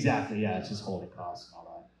 Exactly, yeah, it's just holding costs and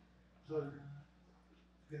all So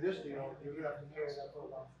in this deal, you're gonna have to carry that for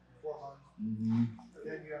about 4 months. that.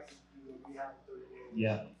 And then you have to do the rehab in 30 days.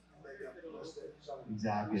 Yeah. Then you have to list it. So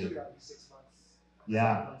Exactly. usually gotta be 6 months.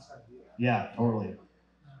 Yeah. 7 months kind of deal. Yeah, totally.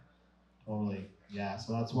 Totally. Yeah,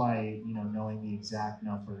 so that's why, knowing the exact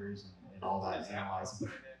numbers and all that, analyzing.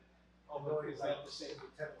 Although it's like the same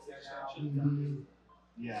with tenants there now.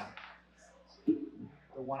 Yeah.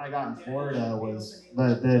 The one I got in Florida was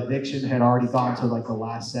the eviction had already gone to like the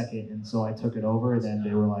last second, and so I took it over. And then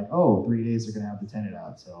they were like, "Oh, 3 days they're gonna have the tenant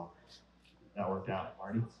out." So that worked out.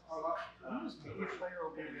 Marty. There's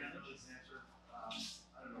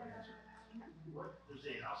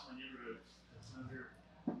a house in my neighborhood that's under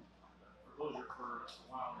foreclosure for a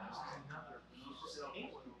while now. And those for sale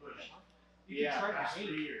will be pushed. Yeah. Past 3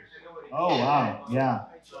 years. Oh wow, yeah.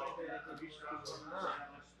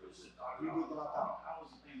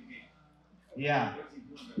 Yeah,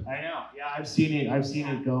 I know. Yeah, I've seen it. I've seen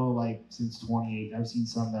it go like since 28. I've seen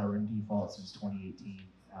some that were in default since 2018.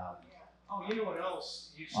 Oh, you know what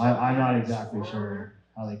else? I'm not exactly sure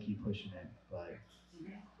how they keep pushing it, but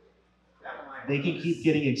they can keep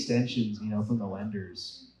getting extensions, you know, from the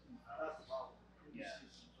lenders. Yeah.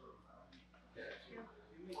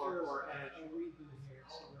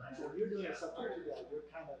 So if you're doing something to that, you're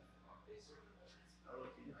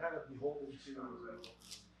kind of beholden to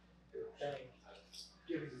the bank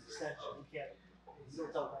giving the extension. You can't, you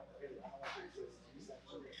don't tell them, hey, I don't want you to do an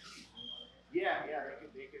extension. Yeah,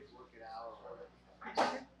 they could work it out.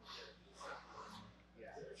 Yeah.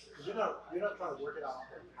 Because you're not trying to work it out on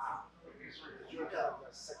their behalf. You're kind of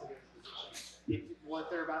a secondary position. What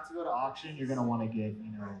they're about to go to auction, you're gonna want to get,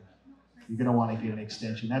 you're gonna want to get an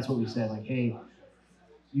extension. That's what we said. Like, hey,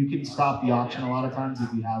 you can stop the auction a lot of times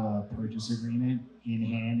if you have a purchase agreement in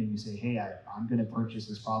hand and you say, hey, I'm going to purchase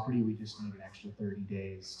this property. We just need an extra 30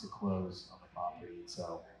 days to close on the property.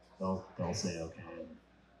 So they'll say okay,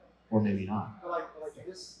 or maybe not. But like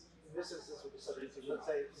this instance with the subject, let's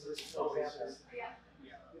say in this example,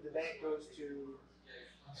 the bank goes to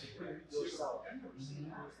your seller, who's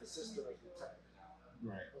the sister of the tenant.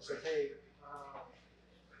 Right. And says, hey,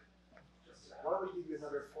 why don't we give you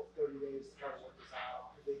another 30 days to try to work this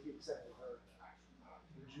out? If they keep sending her,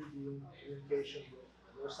 would you be in communication with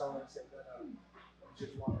your seller and say, no, you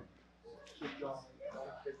just want to keep going,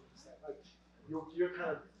 like you're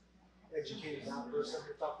kind of educating that person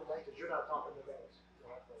to talk to the bank, because you're not talking to them.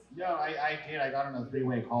 No, I did. I got on a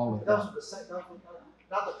 3-way call with them. That was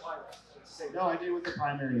not the primary. No, I did with the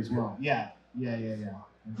primary as well. Yeah.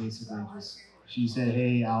 And basically she said,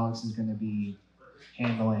 hey, Alex is going to be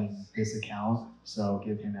handling this account, so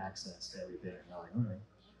give him access to everything. And I'm like, all right.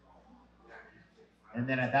 And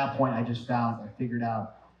then at that point, I figured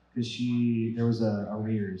out, because there was a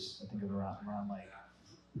arrears, I think of around like,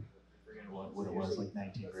 I forget what it was, like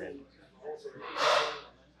 19 grand.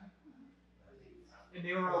 And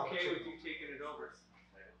they were okay with you taking it over?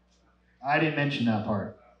 I didn't mention that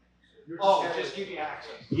part. Just give you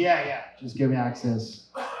access. Yeah, just give me access,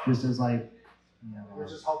 just as like, We're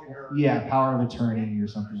just helping her. Yeah, power of attorney or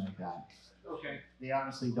something like that. Okay. They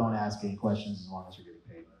honestly don't ask any questions as long as you're getting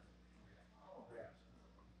paid.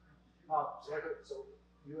 So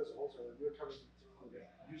you as a wholesaler, you're coming to,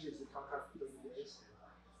 usually it's the contract for 30 days.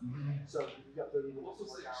 Mm-hmm. So you've got 30 days to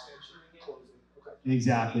work out closing. Okay.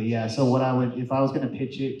 Exactly, yeah. So what if I was going to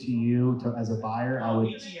pitch it to you as a buyer,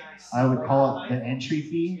 I would call it the entry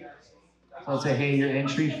fee. So I'd say, hey, your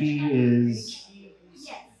entry fee is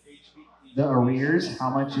the arrears, how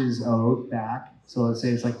much is owed back. So let's say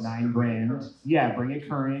it's like 9 grand. Yeah, bring it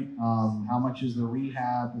current. How much is the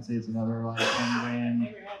rehab? Let's say it's another like 10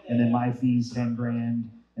 grand. And then my fee's 10 grand.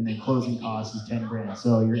 And then closing costs is 10 grand.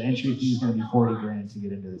 So your entry fee is going to be 40 grand to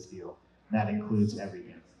get into this deal. And that includes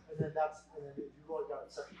everything. And then if you've only got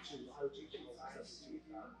it subject to, how would you take it subject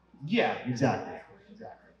to? Yeah, exactly.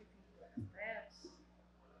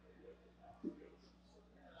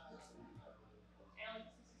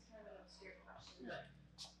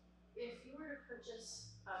 If you were to purchase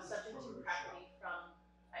a subject to property from,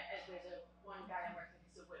 there's one guy I'm working,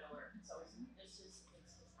 he's a widower, so it's his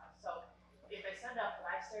house. So if I send up that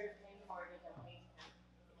I started paying the mortgage, I'm paying him,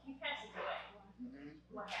 if he passes away,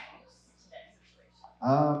 what happens to that situation?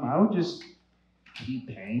 I would just keep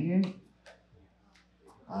paying it.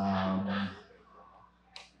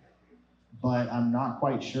 But I'm not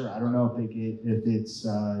quite sure. I don't know if it's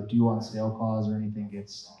due on sale clause or anything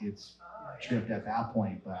gets tripped at that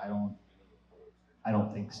point, but I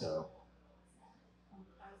don't think so.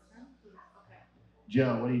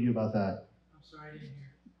 Joe, what do you do about that? I'm sorry, I didn't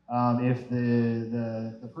hear.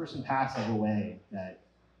 If the person passes away that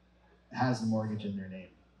has the mortgage in their name.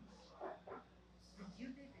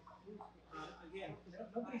 Again,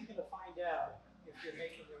 nobody's going to find out if you're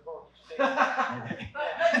making your mortgage payment. But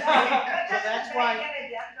So doesn't that's the why- bank get a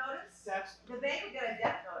death notice? The bank will get a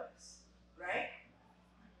death notice, right?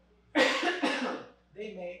 They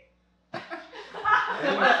may. They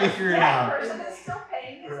will figure it out. That person is still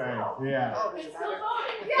paying his bill. Yeah. Oh, It's doesn't still matter.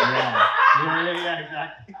 voting. Yeah,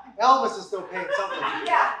 exactly. Elvis is still paying something.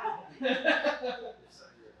 Yeah.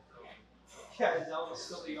 Yeah, is Elvis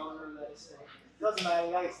still the owner of that estate? Doesn't matter,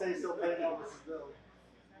 like I say, still paying Elvis's bill.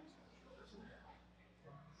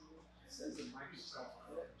 It says the Microsoft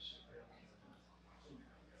Edge.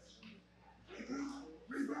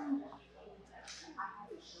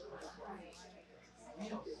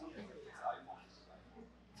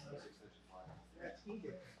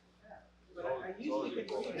 But I usually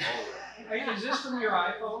can read it. Hey, is this from your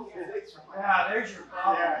iPhone? Yeah, there's your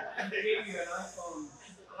problem. I gave you an iPhone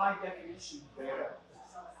high definition.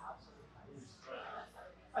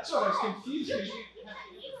 That's what I was confused.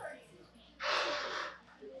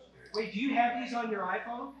 Wait, do you have these on your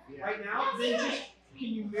iPhone right now? Then just can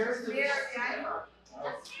you mirror to Mirror the iPhone.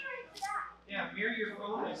 Yeah, mirror your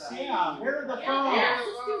phone and see. Yeah, mirror the phone. Yeah, let's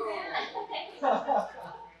just do that.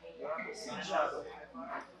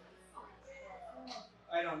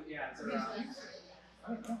 I don't. Yeah, it's around. I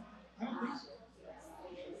don't think so.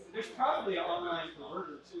 There's probably an online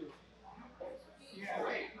converter too. Yeah.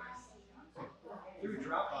 Through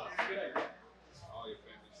Dropbox. Good idea. All your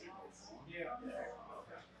family secrets. Yeah.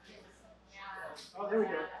 Oh, there we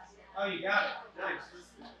go. Oh, you got it. Nice.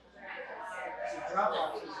 So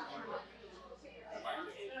Dropbox is.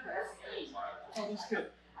 Oh, that's good.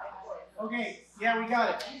 Okay, yeah, we got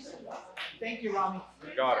it. Thank you, Rami.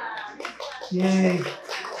 Got it. Yay.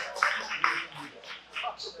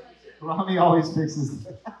 Rami always fixes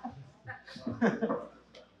it.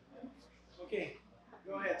 Okay,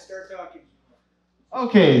 go ahead, start talking.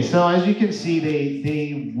 Okay, so as you can see,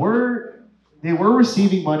 they were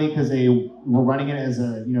receiving money because they were running it as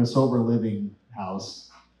a sober living house.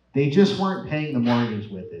 They just weren't paying the mortgage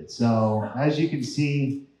with it. So as you can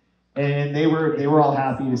see, and they were all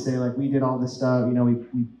happy to say, like, we did all this stuff.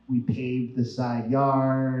 We paved the side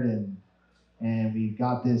yard and we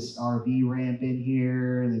got this RV ramp in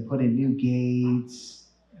here. They put in new gates.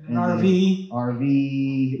 An RV.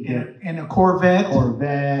 And a Corvette.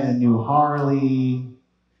 A new Harley.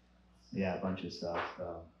 Yeah, a bunch of stuff.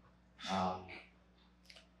 So,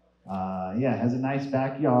 yeah, it has a nice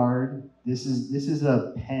backyard. This is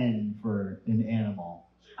a pen for an animal.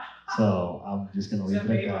 So I'm just gonna leave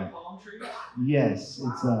it at that. Palm trees? Yes,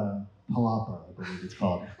 it's a palapa, I believe it's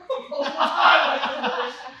called.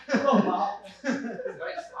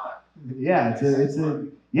 Yeah,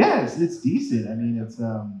 it's decent. I mean, it's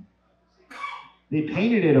they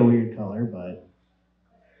painted it a weird color, but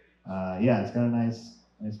yeah, it's got a nice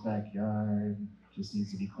backyard. Just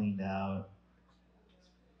needs to be cleaned out.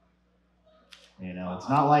 It's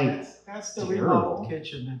not like That's the terrible. remodeled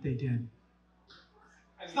kitchen that they did.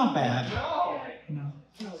 It's not bad. No. No.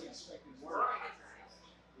 I was expecting work.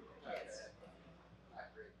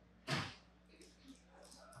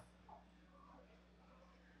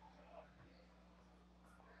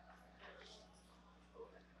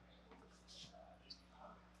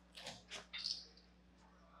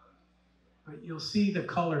 But you'll see the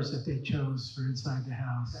colors that they chose for inside the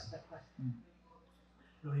house.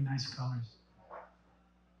 Really nice colors.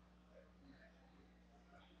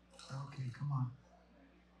 Okay, come on.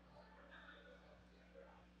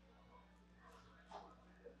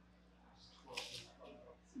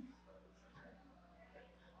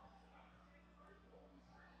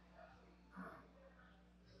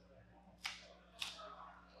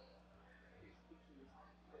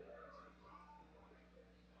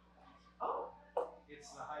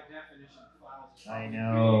 It's the high definition files. I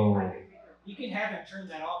know. You can have him turn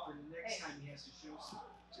that off for the next time he has to show something.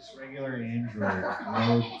 Just regular Android,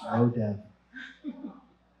 no def.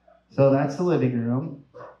 So that's the living room.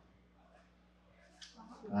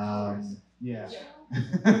 Yeah.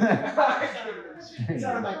 It's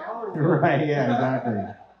out of my color. Right, yeah,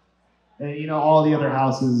 exactly. And all the other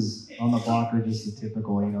houses on the block are just the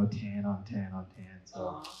typical, 10 on 10 on 10.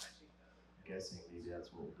 So I'm guessing maybe that's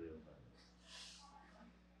what we'll do.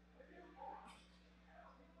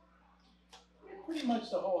 Pretty much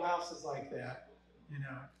the whole house is like that,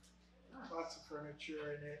 Lots of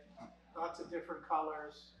furniture in it, lots of different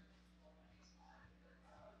colors.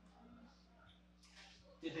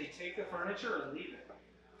 Did they take the furniture or leave it?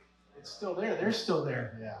 It's still there. They're still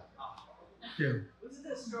there. Yeah. Yeah. This is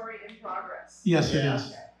a story in progress. Yes, it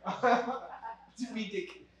is. To be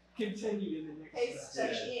continued in the next Case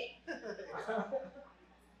study.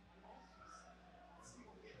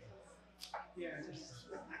 Yeah.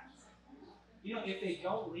 If they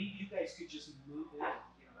don't leave, you guys could just move in and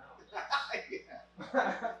get them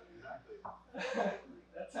out.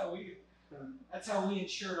 That's how we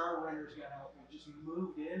ensured our renters got out. We just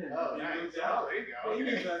moved in and they moved out. There you go. They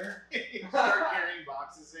knew better. Start carrying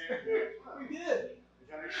boxes in. We did. We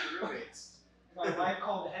got extra roommates. My wife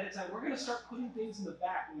called ahead of time. We're gonna start putting things in the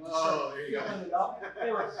back. We just Oh, started there you go. filling it up.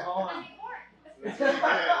 They were gone. And they weren't. That's pretty good.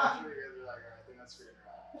 That's pretty good. They're like, all right, I think that's figured it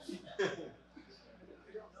out.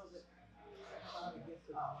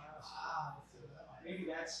 Maybe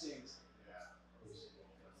that stings. Yeah.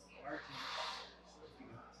 Our team.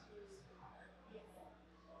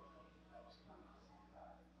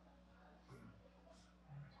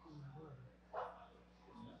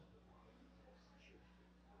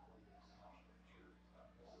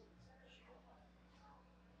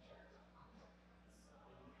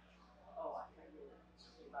 Oh, I thought you were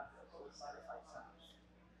talking about the whole side of life stuff.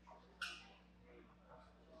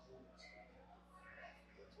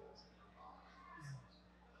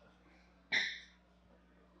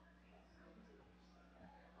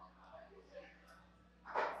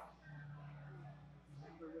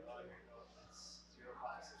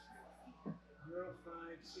 Remember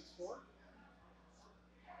which one? 0564.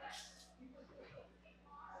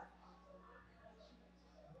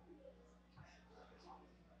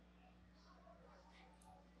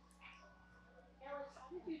 Alex, how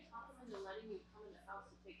did you talk him into letting you come in the house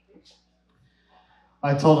to take pictures?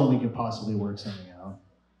 I told him we could possibly work something out.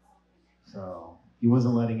 So he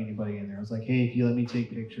wasn't letting anybody in there. I was like, hey, if you let me take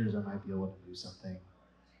pictures, I might be able to do something.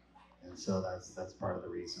 And so that's part of the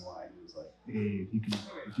reason why he was like, hey, if you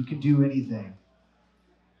can do anything.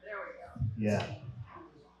 There we go. Yeah.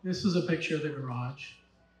 This is a picture of the garage.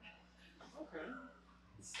 Okay.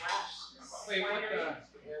 Slash. Wait, what the? Yeah,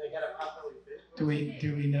 they got it properly fit. Do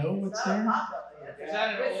we know what's there? Is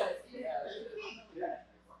that an old?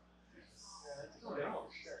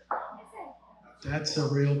 That's a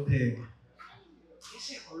real pig. Is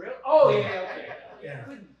it real? Oh, yeah, okay. Yeah.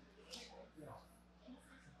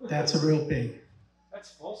 That's a real pig. That's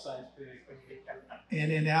full size pig.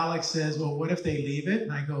 And then Alex says, well, what if they leave it?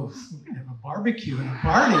 And I go, we have a barbecue and a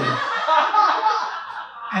party.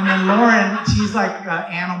 And then Lauren, she's like an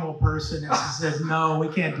animal person, and she says, no, we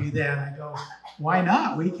can't do that. I go, why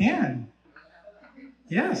not? We can.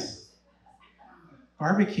 Yes.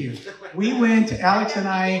 Barbecue. Alex and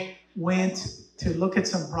I went to look at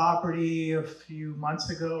some property a few months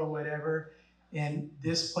ago or whatever, and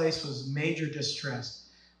this place was major distress.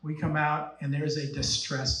 We come out, and there's a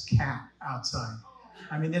distressed cat outside.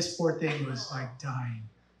 I mean, this poor thing was like dying.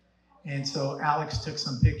 And so Alex took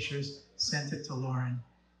some pictures, sent it to Lauren.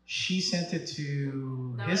 She sent it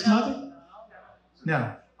to his mother?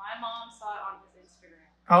 No. My mom saw it on his Instagram.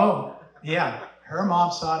 Oh, yeah. Her mom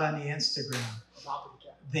saw it on the Instagram.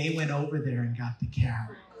 They went over there and got the cat.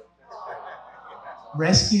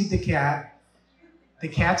 Rescued the cat. The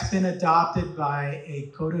cat's been adopted by a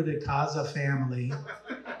Coto de Casa family.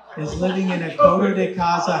 Is living in a Coto de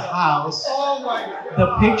Casa house. Oh my God.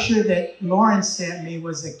 The picture that Lauren sent me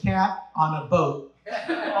was a cat on a boat.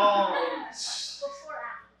 Oh.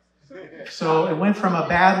 So it went from a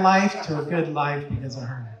bad life to a good life because of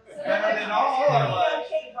her. Better than all our lives.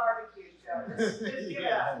 Cake barbecue, Joe. Just give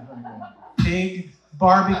it up. Pig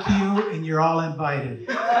barbecue, and you're all invited.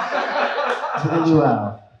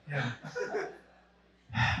 Wow. Yeah.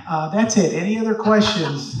 That's it. Any other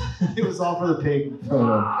questions? It was all for the pig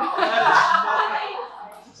photo.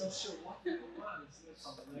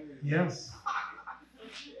 Yes.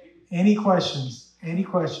 Any questions? Any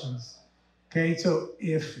questions? Okay, so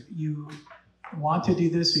if you want to do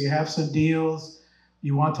this, or you have some deals,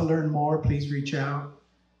 you want to learn more, please reach out.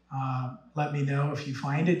 Let me know if you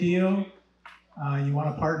find a deal. You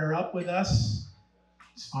want to partner up with us,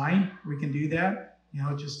 it's fine. We can do that. You know,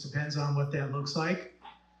 it just depends on what that looks like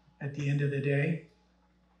at the end of the day.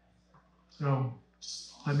 So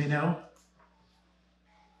just let me know.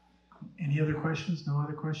 Any other questions? No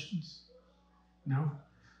other questions? No?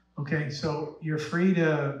 Okay, so you're free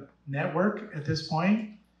to network at this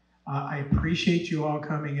point. I appreciate you all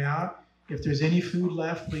coming out. If there's any food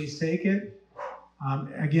left, please take it.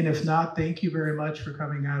 Again, if not, thank you very much for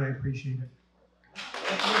coming out. I appreciate it.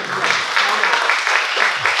 Thank you.